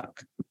you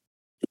stuck,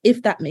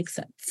 if that makes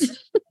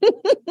sense.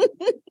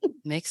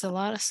 Makes a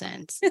lot of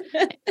sense.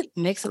 It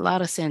makes a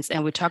lot of sense.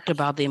 And we talked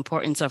about the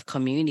importance of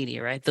community,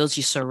 right? Those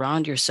you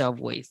surround yourself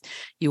with.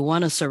 You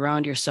want to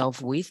surround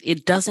yourself with.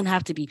 It doesn't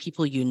have to be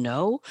people you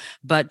know,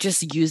 but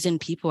just using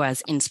people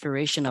as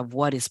inspiration of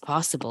what is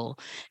possible.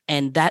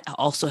 And that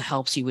also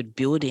helps you with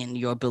building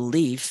your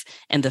belief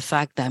and the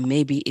fact that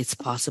maybe it's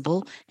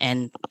possible,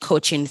 and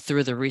coaching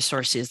through the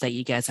resources that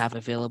you guys have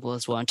available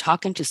as well. And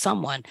talking to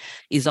someone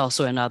is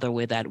also another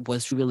way that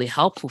was really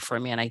helpful for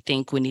me. And I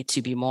think we need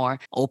to be more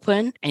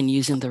open and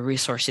using the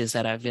resources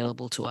that are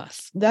available to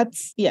us.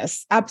 That's,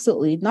 yes,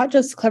 absolutely. Not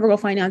just Clever Girl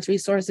Finance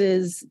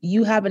resources.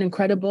 You have an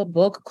incredible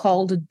book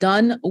called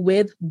Done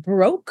with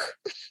Broke.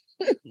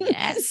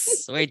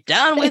 Yes, we're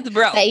done with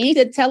broke. You need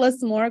to tell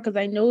us more, because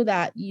I know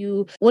that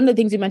one of the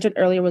things you mentioned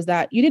earlier was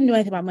that you didn't know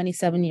anything about money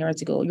 7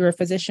 years ago. You're a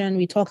physician.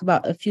 We talked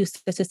about a few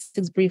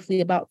statistics briefly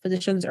about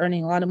physicians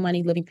earning a lot of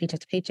money, living paycheck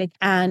to paycheck.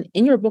 And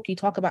in your book, you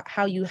talk about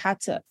how you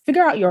had to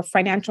figure out your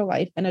financial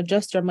life and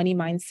adjust your money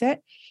mindset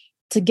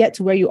to get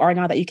to where you are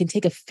now, that you can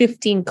take a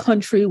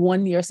 15-country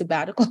 1-year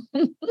sabbatical.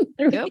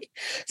 Yep.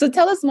 So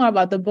tell us more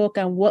about the book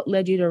and what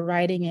led you to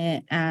writing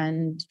it,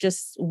 and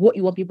just what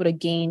you want people to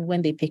gain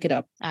when they pick it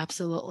up.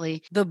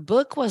 Absolutely. The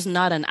book was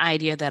not an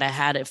idea that I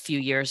had a few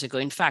years ago.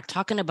 In fact,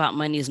 talking about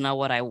money is not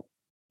what I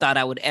thought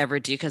I would ever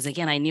do, because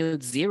again, I knew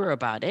zero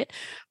about it,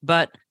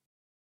 but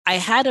I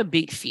had a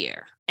big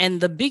fear. And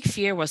the big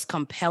fear was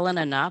compelling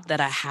enough that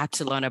I had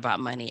to learn about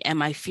money. And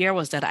my fear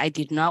was that I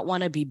did not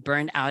want to be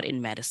burned out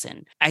in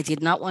medicine. I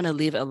did not want to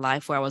live a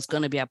life where I was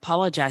going to be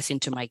apologizing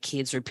to my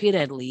kids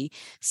repeatedly,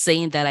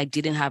 saying that I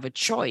didn't have a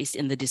choice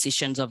in the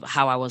decisions of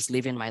how I was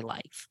living my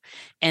life.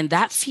 And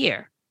that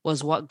fear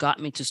was what got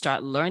me to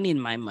start learning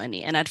my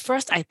money. And at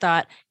first I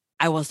thought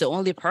I was the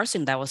only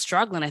person that was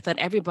struggling. I thought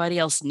everybody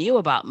else knew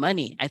about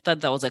money. I thought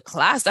that was a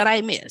class that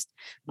I missed.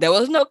 There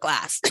was no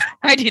class.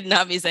 I did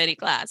not miss any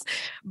class.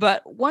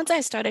 But once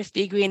I started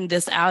figuring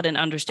this out and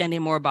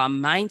understanding more about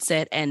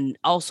mindset and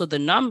also the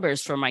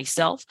numbers for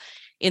myself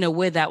in a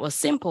way that was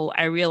simple,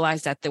 I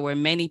realized that there were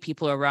many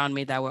people around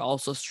me that were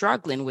also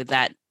struggling with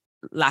that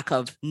lack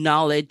of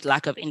knowledge,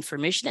 lack of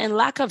information, and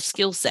lack of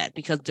skill set,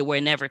 because they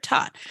were never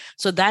taught.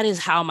 So that is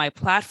how my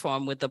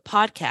platform with the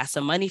podcast,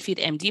 the Money Fit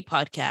MD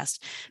podcast,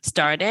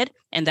 started.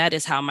 And that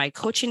is how my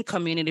coaching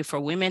community for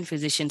women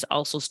physicians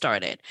also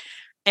started.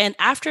 And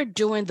after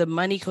doing the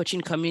money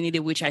coaching community,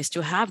 which I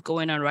still have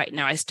going on right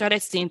now, I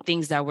started seeing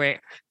things that were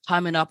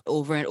coming up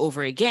over and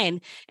over again.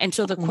 And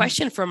so the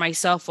question for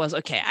myself was,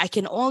 okay, I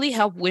can only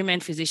help women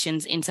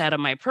physicians inside of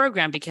my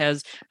program,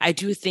 because I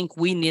do think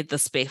we need the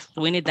space.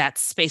 We need that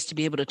space to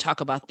be able to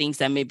talk about things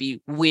that may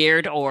be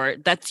weird or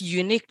that's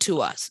unique to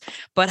us.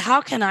 But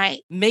how can I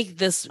make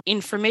this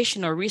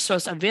information or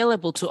resource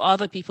available to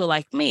other people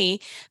like me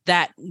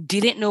that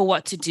didn't know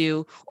what to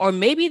do, or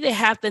maybe they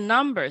have the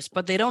numbers,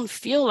 but they don't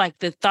feel like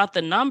they thought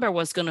the number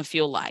was going to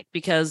feel like,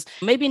 because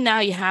maybe now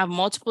you have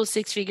multiple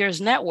 6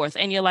 figures net worth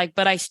and you're like,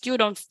 but I still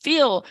don't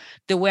feel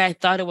the way I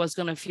thought it was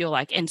going to feel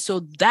like. And so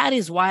that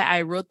is why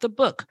I wrote the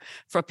book,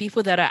 for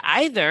people that are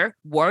either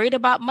worried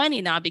about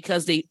money now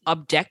because they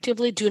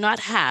objectively do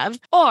not have,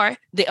 or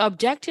they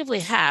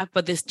objectively have,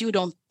 but they still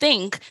don't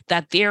think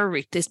that they're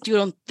rich. They still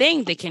don't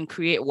think they can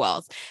create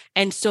wealth.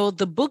 And so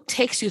the book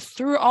takes you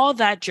through all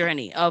that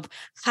journey of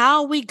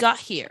how we got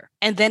here.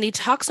 And then it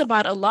talks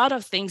about a lot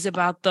of things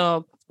about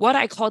what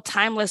I call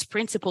timeless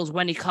principles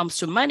when it comes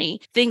to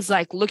money, things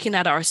like looking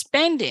at our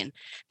spending.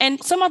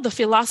 And some of the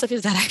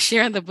philosophies that I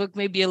share in the book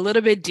may be a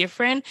little bit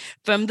different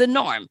from the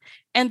norm.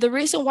 And the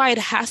reason why it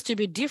has to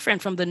be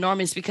different from the norm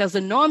is because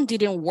the norm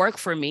didn't work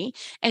for me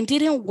and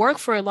didn't work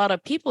for a lot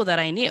of people that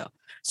I knew.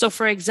 So,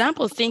 for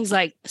example, things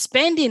like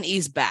spending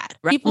is bad,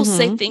 right? People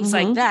say things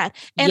like that.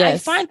 And I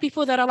find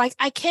people that are like,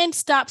 I can't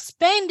stop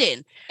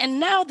spending. And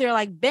now they're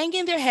like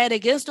banging their head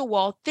against the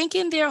wall,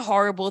 thinking they're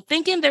horrible,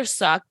 thinking they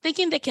suck,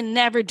 thinking they can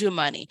never do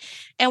money.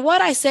 And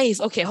what I say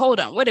is, okay, hold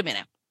on, wait a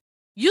minute.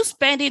 You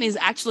spending is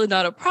actually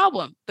not a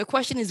problem. The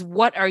question is,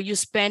 what are you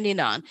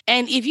spending on?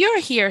 And if you're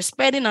here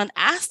spending on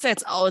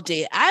assets all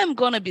day, I'm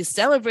going to be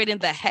celebrating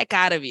the heck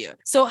out of you.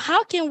 So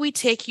how can we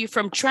take you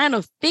from trying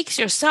to fix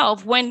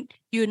yourself when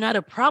you're not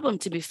a problem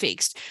to be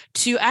fixed,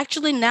 to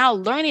actually now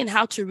learning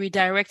how to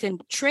redirect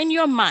and train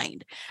your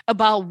mind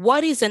about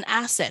what is an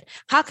asset?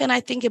 How can I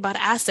think about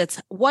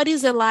assets? What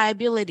is a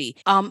liability?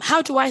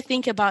 How do I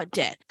think about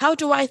debt? How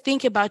do I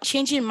think about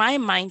changing my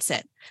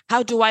mindset?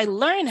 How do I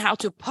learn how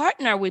to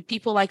partner with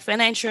people like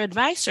financial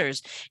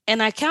advisors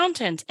and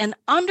accountants, and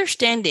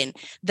understanding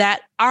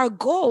that our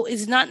goal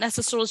is not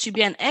necessarily to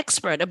be an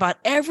expert about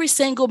every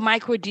single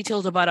micro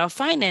details about our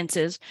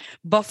finances,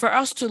 but for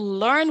us to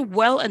learn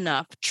well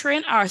enough,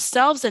 train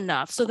ourselves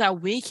enough so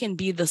that we can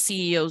be the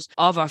CEOs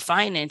of our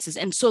finances.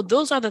 And so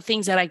those are the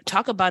things that I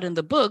talk about in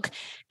the book.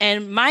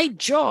 And my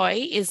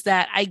joy is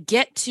that I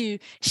get to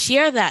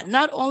share that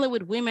not only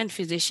with women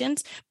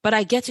physicians, but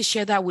I get to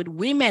share that with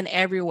women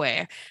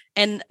everywhere.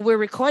 And we're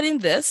recording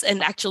this,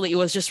 and actually it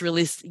was just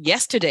released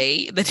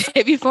yesterday, the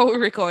day before we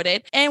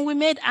recorded, and we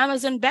made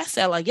Amazon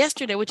bestseller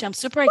yesterday, which I'm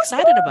super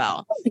excited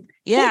about.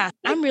 Yeah,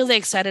 I'm really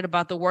excited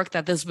about the work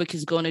that this book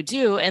is going to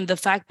do, and the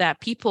fact that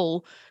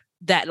people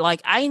that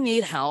like I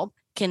need help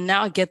can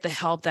now get the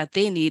help that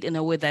they need in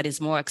a way that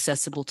is more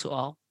accessible to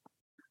all.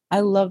 I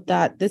love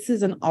that. This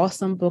is an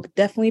awesome book.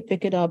 Definitely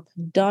pick it up.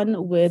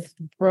 Done with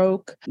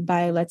Broke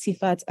by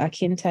Latifat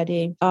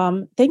Akintade.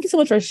 Thank you so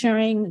much for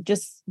sharing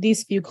just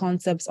these few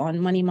concepts on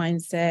money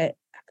mindset,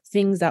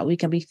 things that we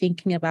can be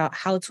thinking about,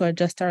 how to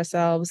adjust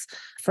ourselves.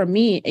 For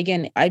me,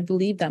 again, I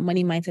believe that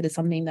money mindset is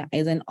something that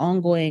is an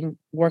ongoing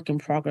work in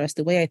progress.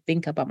 The way I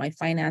think about my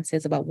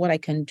finances, about what I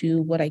can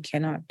do, what I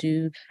cannot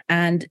do.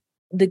 And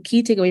the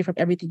key takeaway from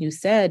everything you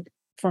said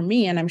for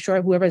me, and I'm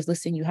sure whoever is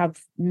listening, you have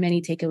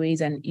many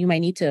takeaways and you might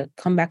need to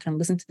come back and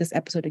listen to this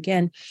episode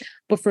again.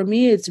 But for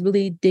me, it's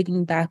really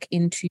digging back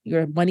into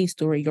your money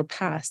story, your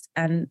past,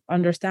 and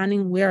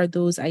understanding where are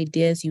those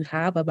ideas you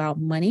have about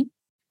money,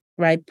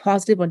 right?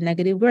 Positive or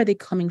negative, where are they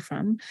coming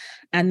from?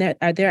 And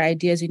are there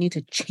ideas you need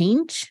to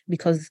change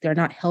because they're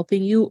not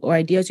helping you, or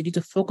ideas you need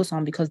to focus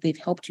on because they've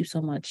helped you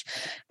so much?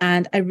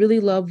 And I really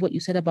love what you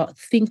said about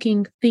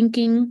thinking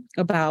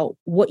about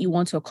what you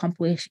want to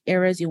accomplish,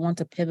 areas you want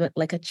to pivot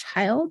like a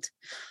child,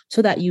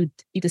 so that you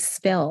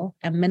dispel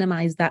and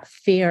minimize that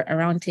fear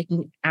around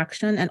taking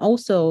action. And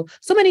also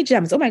so many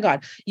gems. Oh my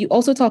God. You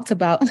also talked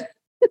about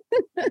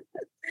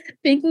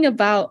thinking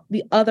about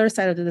the other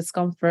side of the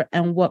discomfort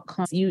and what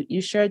comes.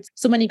 You shared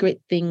so many great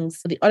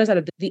things. The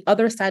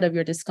other side of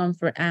your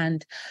discomfort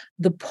and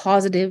the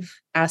positive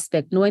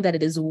aspect, knowing that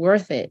it is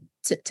worth it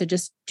to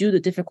just do the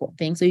difficult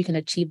thing so you can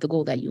achieve the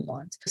goal that you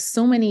want.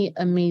 So many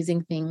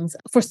amazing things.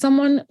 For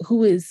someone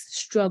who is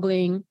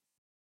struggling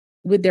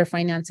with their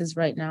finances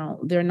right now,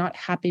 they're not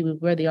happy with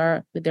where they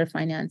are with their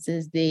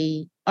finances.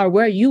 They are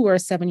where you were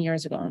 7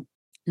 years ago,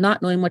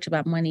 not knowing much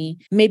about money,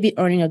 maybe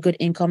earning a good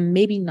income,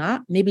 maybe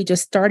not, maybe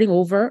just starting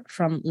over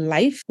from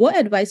life. What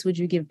advice would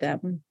you give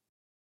them?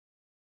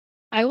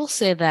 I will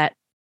say that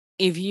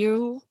if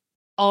you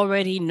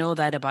already know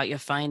that about your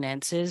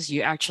finances,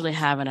 you actually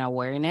have an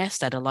awareness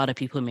that a lot of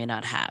people may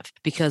not have,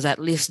 because at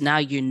least now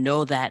you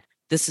know that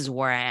this is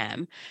where I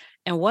am.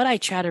 And what I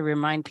try to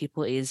remind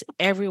people is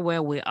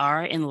everywhere we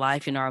are in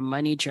life in our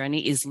money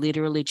journey is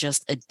literally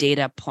just a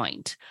data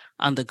point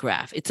on the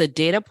graph. It's a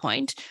data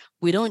point.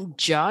 We don't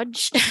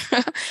judge.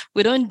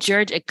 We don't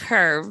judge a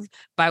curve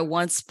by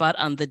one spot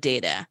on the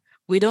data.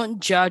 We don't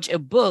judge a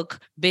book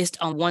based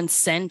on one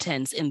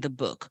sentence in the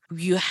book.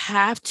 You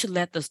have to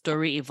let the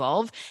story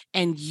evolve,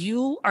 and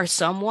you are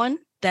someone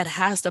that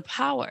has the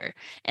power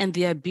and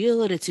the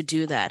ability to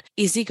do that.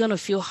 Is it going to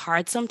feel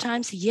hard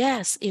sometimes?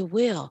 Yes, it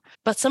will.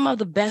 But some of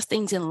the best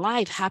things in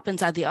life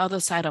happens at the other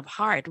side of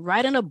hard.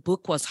 Writing a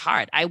book was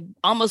hard. I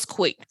almost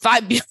quit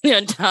 5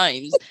 billion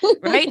times,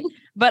 right?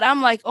 But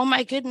I'm like, oh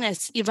my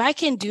goodness, if I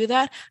can do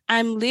that,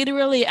 I'm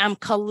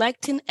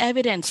collecting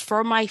evidence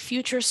for my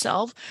future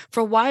self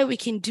for why we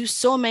can do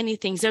so many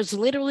things. There's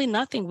literally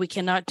nothing we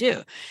cannot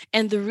do.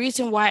 And the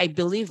reason why I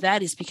believe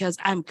that is because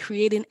I'm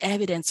creating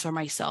evidence for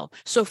myself.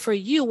 So for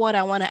you, what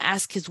I want to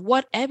ask is,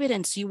 what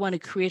evidence do you want to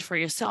create for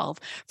yourself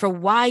for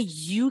why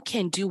you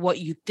can do what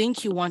you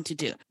think you want to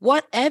do?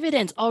 What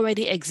evidence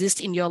already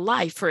exists in your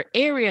life for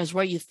areas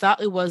where you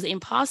thought it was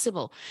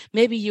impossible?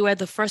 Maybe you were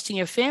the first in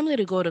your family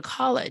to go to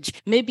college.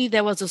 Maybe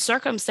there was a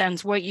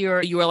circumstance where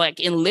you were like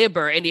in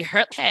labor and it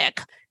hurt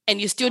heck, and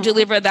you still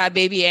deliver that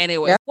baby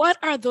anyway. Yeah. What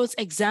are those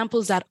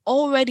examples that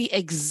already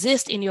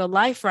exist in your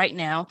life right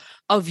now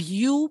of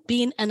you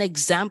being an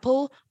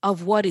example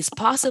of what is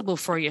possible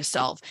for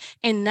yourself?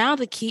 And now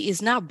the key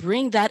is now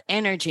bring that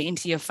energy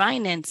into your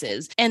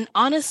finances. And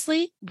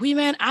honestly,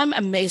 women, I'm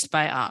amazed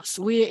by us.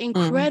 We're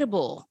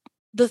incredible.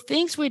 The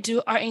things we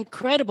do are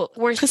incredible.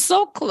 We're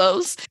so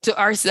close to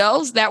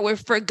ourselves that we've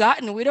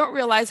forgotten. We don't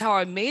realize how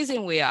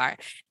amazing we are.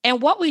 And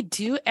what we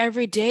do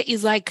every day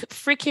is like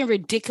freaking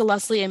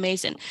ridiculously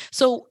amazing.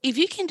 So if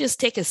you can just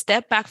take a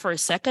step back for a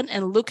second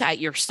and look at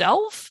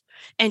yourself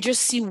and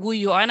just see who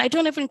you are. And I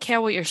don't even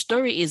care what your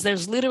story is.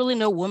 There's literally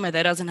no woman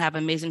that doesn't have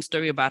an amazing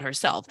story about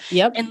herself.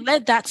 Yep. And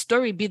let that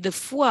story be the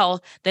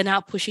fuel that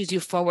now pushes you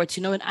forward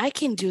to knowing I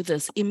can do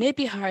this. It may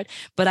be hard,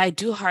 but I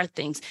do hard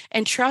things.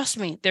 And trust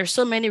me, there's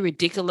so many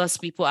ridiculous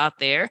people out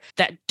there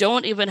that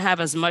don't even have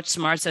as much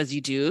smarts as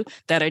you do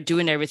that are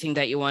doing everything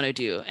that you want to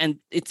do. And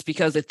it's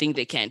because they think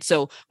they can.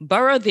 So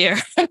borrow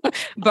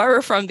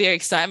from their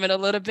excitement a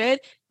little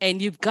bit. And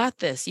you've got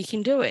this. You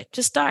can do it.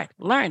 Just start,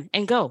 learn,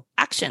 and go.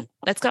 Action.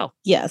 Let's go.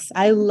 Yes,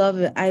 I love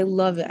it. I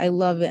love it. I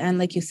love it. And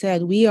like you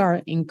said, we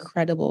are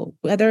incredible.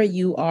 Whether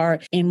you are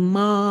a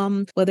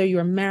mom, whether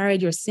you're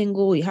married, you're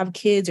single, you have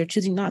kids, you're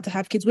choosing not to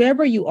have kids,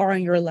 wherever you are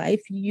in your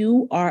life,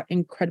 you are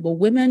incredible.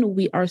 Women,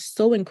 we are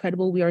so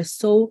incredible. We are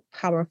so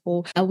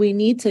powerful. And we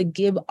need to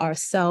give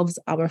ourselves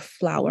our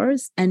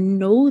flowers and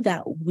know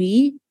that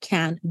we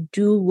can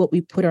do what we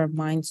put our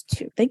minds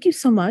to. Thank you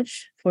so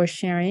much for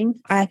sharing.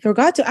 I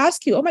forgot to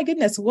ask you, oh my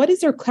goodness, what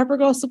is your Clever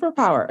Girl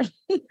superpower?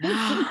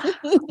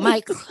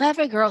 My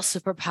Clever Girl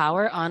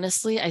superpower,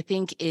 honestly, I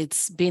think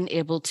it's being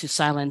able to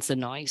silence the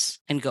noise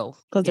and go.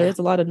 Because there is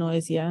a lot of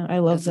noise. Yeah, I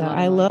love that.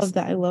 I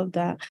love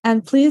that.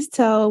 And please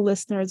tell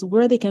listeners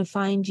where they can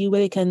find you,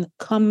 where they can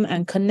come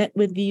and connect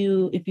with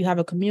you if you have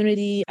a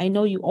community. I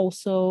know you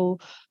also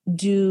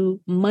do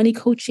money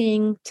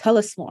coaching. Tell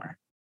us more.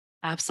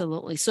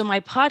 Absolutely. So my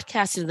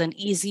podcast is an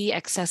easy,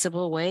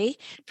 accessible way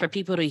for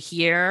people to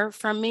hear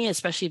from me,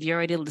 especially if you're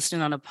already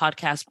listening on a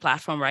podcast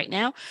platform right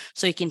now.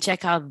 So you can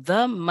check out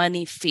The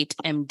Money Fit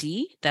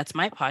MD. That's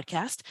my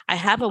podcast. I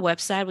have a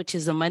website, which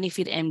is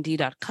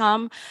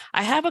themoneyfitmd.com.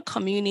 I have a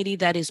community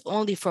that is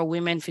only for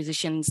women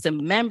physicians, the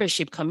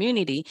membership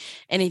community.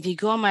 And if you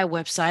go on my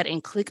website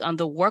and click on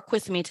the Work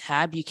With Me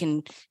tab, you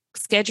can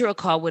schedule a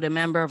call with a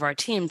member of our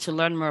team to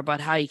learn more about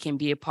how you can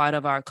be a part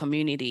of our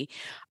community.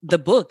 The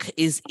book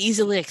is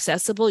easily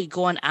accessible. You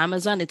go on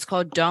Amazon. It's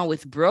called Dawn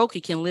with Broke.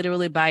 You can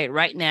literally buy it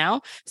right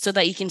now so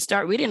that you can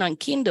start reading on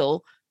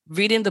Kindle,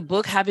 reading the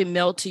book, have it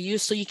mailed to you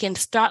so you can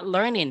start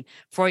learning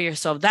for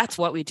yourself. That's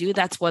what we do.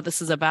 That's what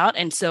this is about.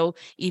 And so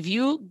if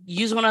you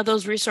use one of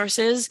those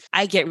resources,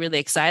 I get really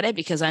excited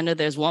because I know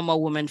there's one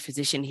more woman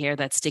physician here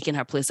that's taking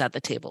her place at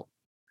the table.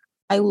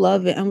 I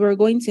love it. And we're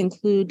going to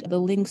include the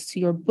links to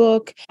your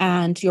book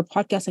and to your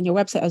podcast and your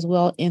website as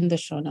well in the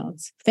show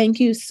notes. Thank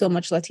you so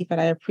much, Latifat.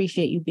 I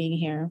appreciate you being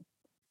here.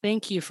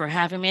 Thank you for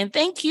having me. And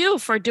thank you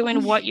for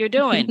doing what you're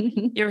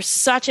doing. You're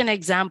such an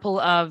example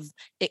of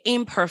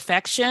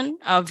imperfection,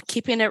 of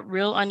keeping it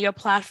real on your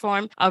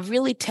platform, of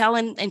really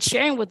telling and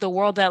sharing with the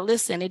world that,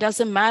 listen, it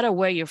doesn't matter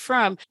where you're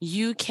from.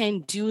 You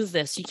can do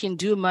this. You can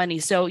do money.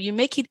 So you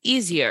make it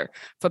easier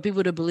for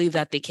people to believe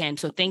that they can.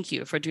 So thank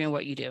you for doing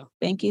what you do.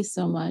 Thank you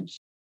so much.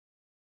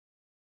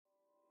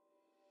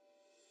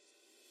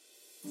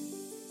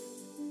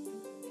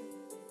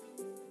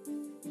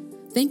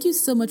 Thank you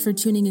so much for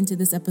tuning into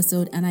this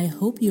episode, and I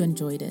hope you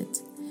enjoyed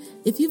it.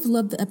 If you've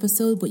loved the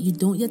episode, but you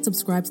don't yet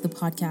subscribe to the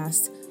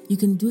podcast, you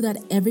can do that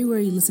everywhere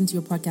you listen to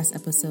your podcast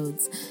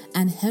episodes.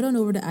 And head on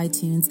over to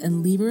iTunes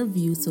and leave a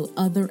review so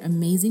other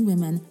amazing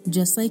women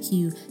just like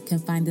you can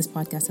find this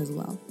podcast as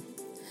well.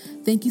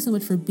 Thank you so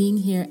much for being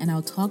here, and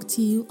I'll talk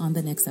to you on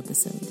the next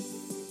episode.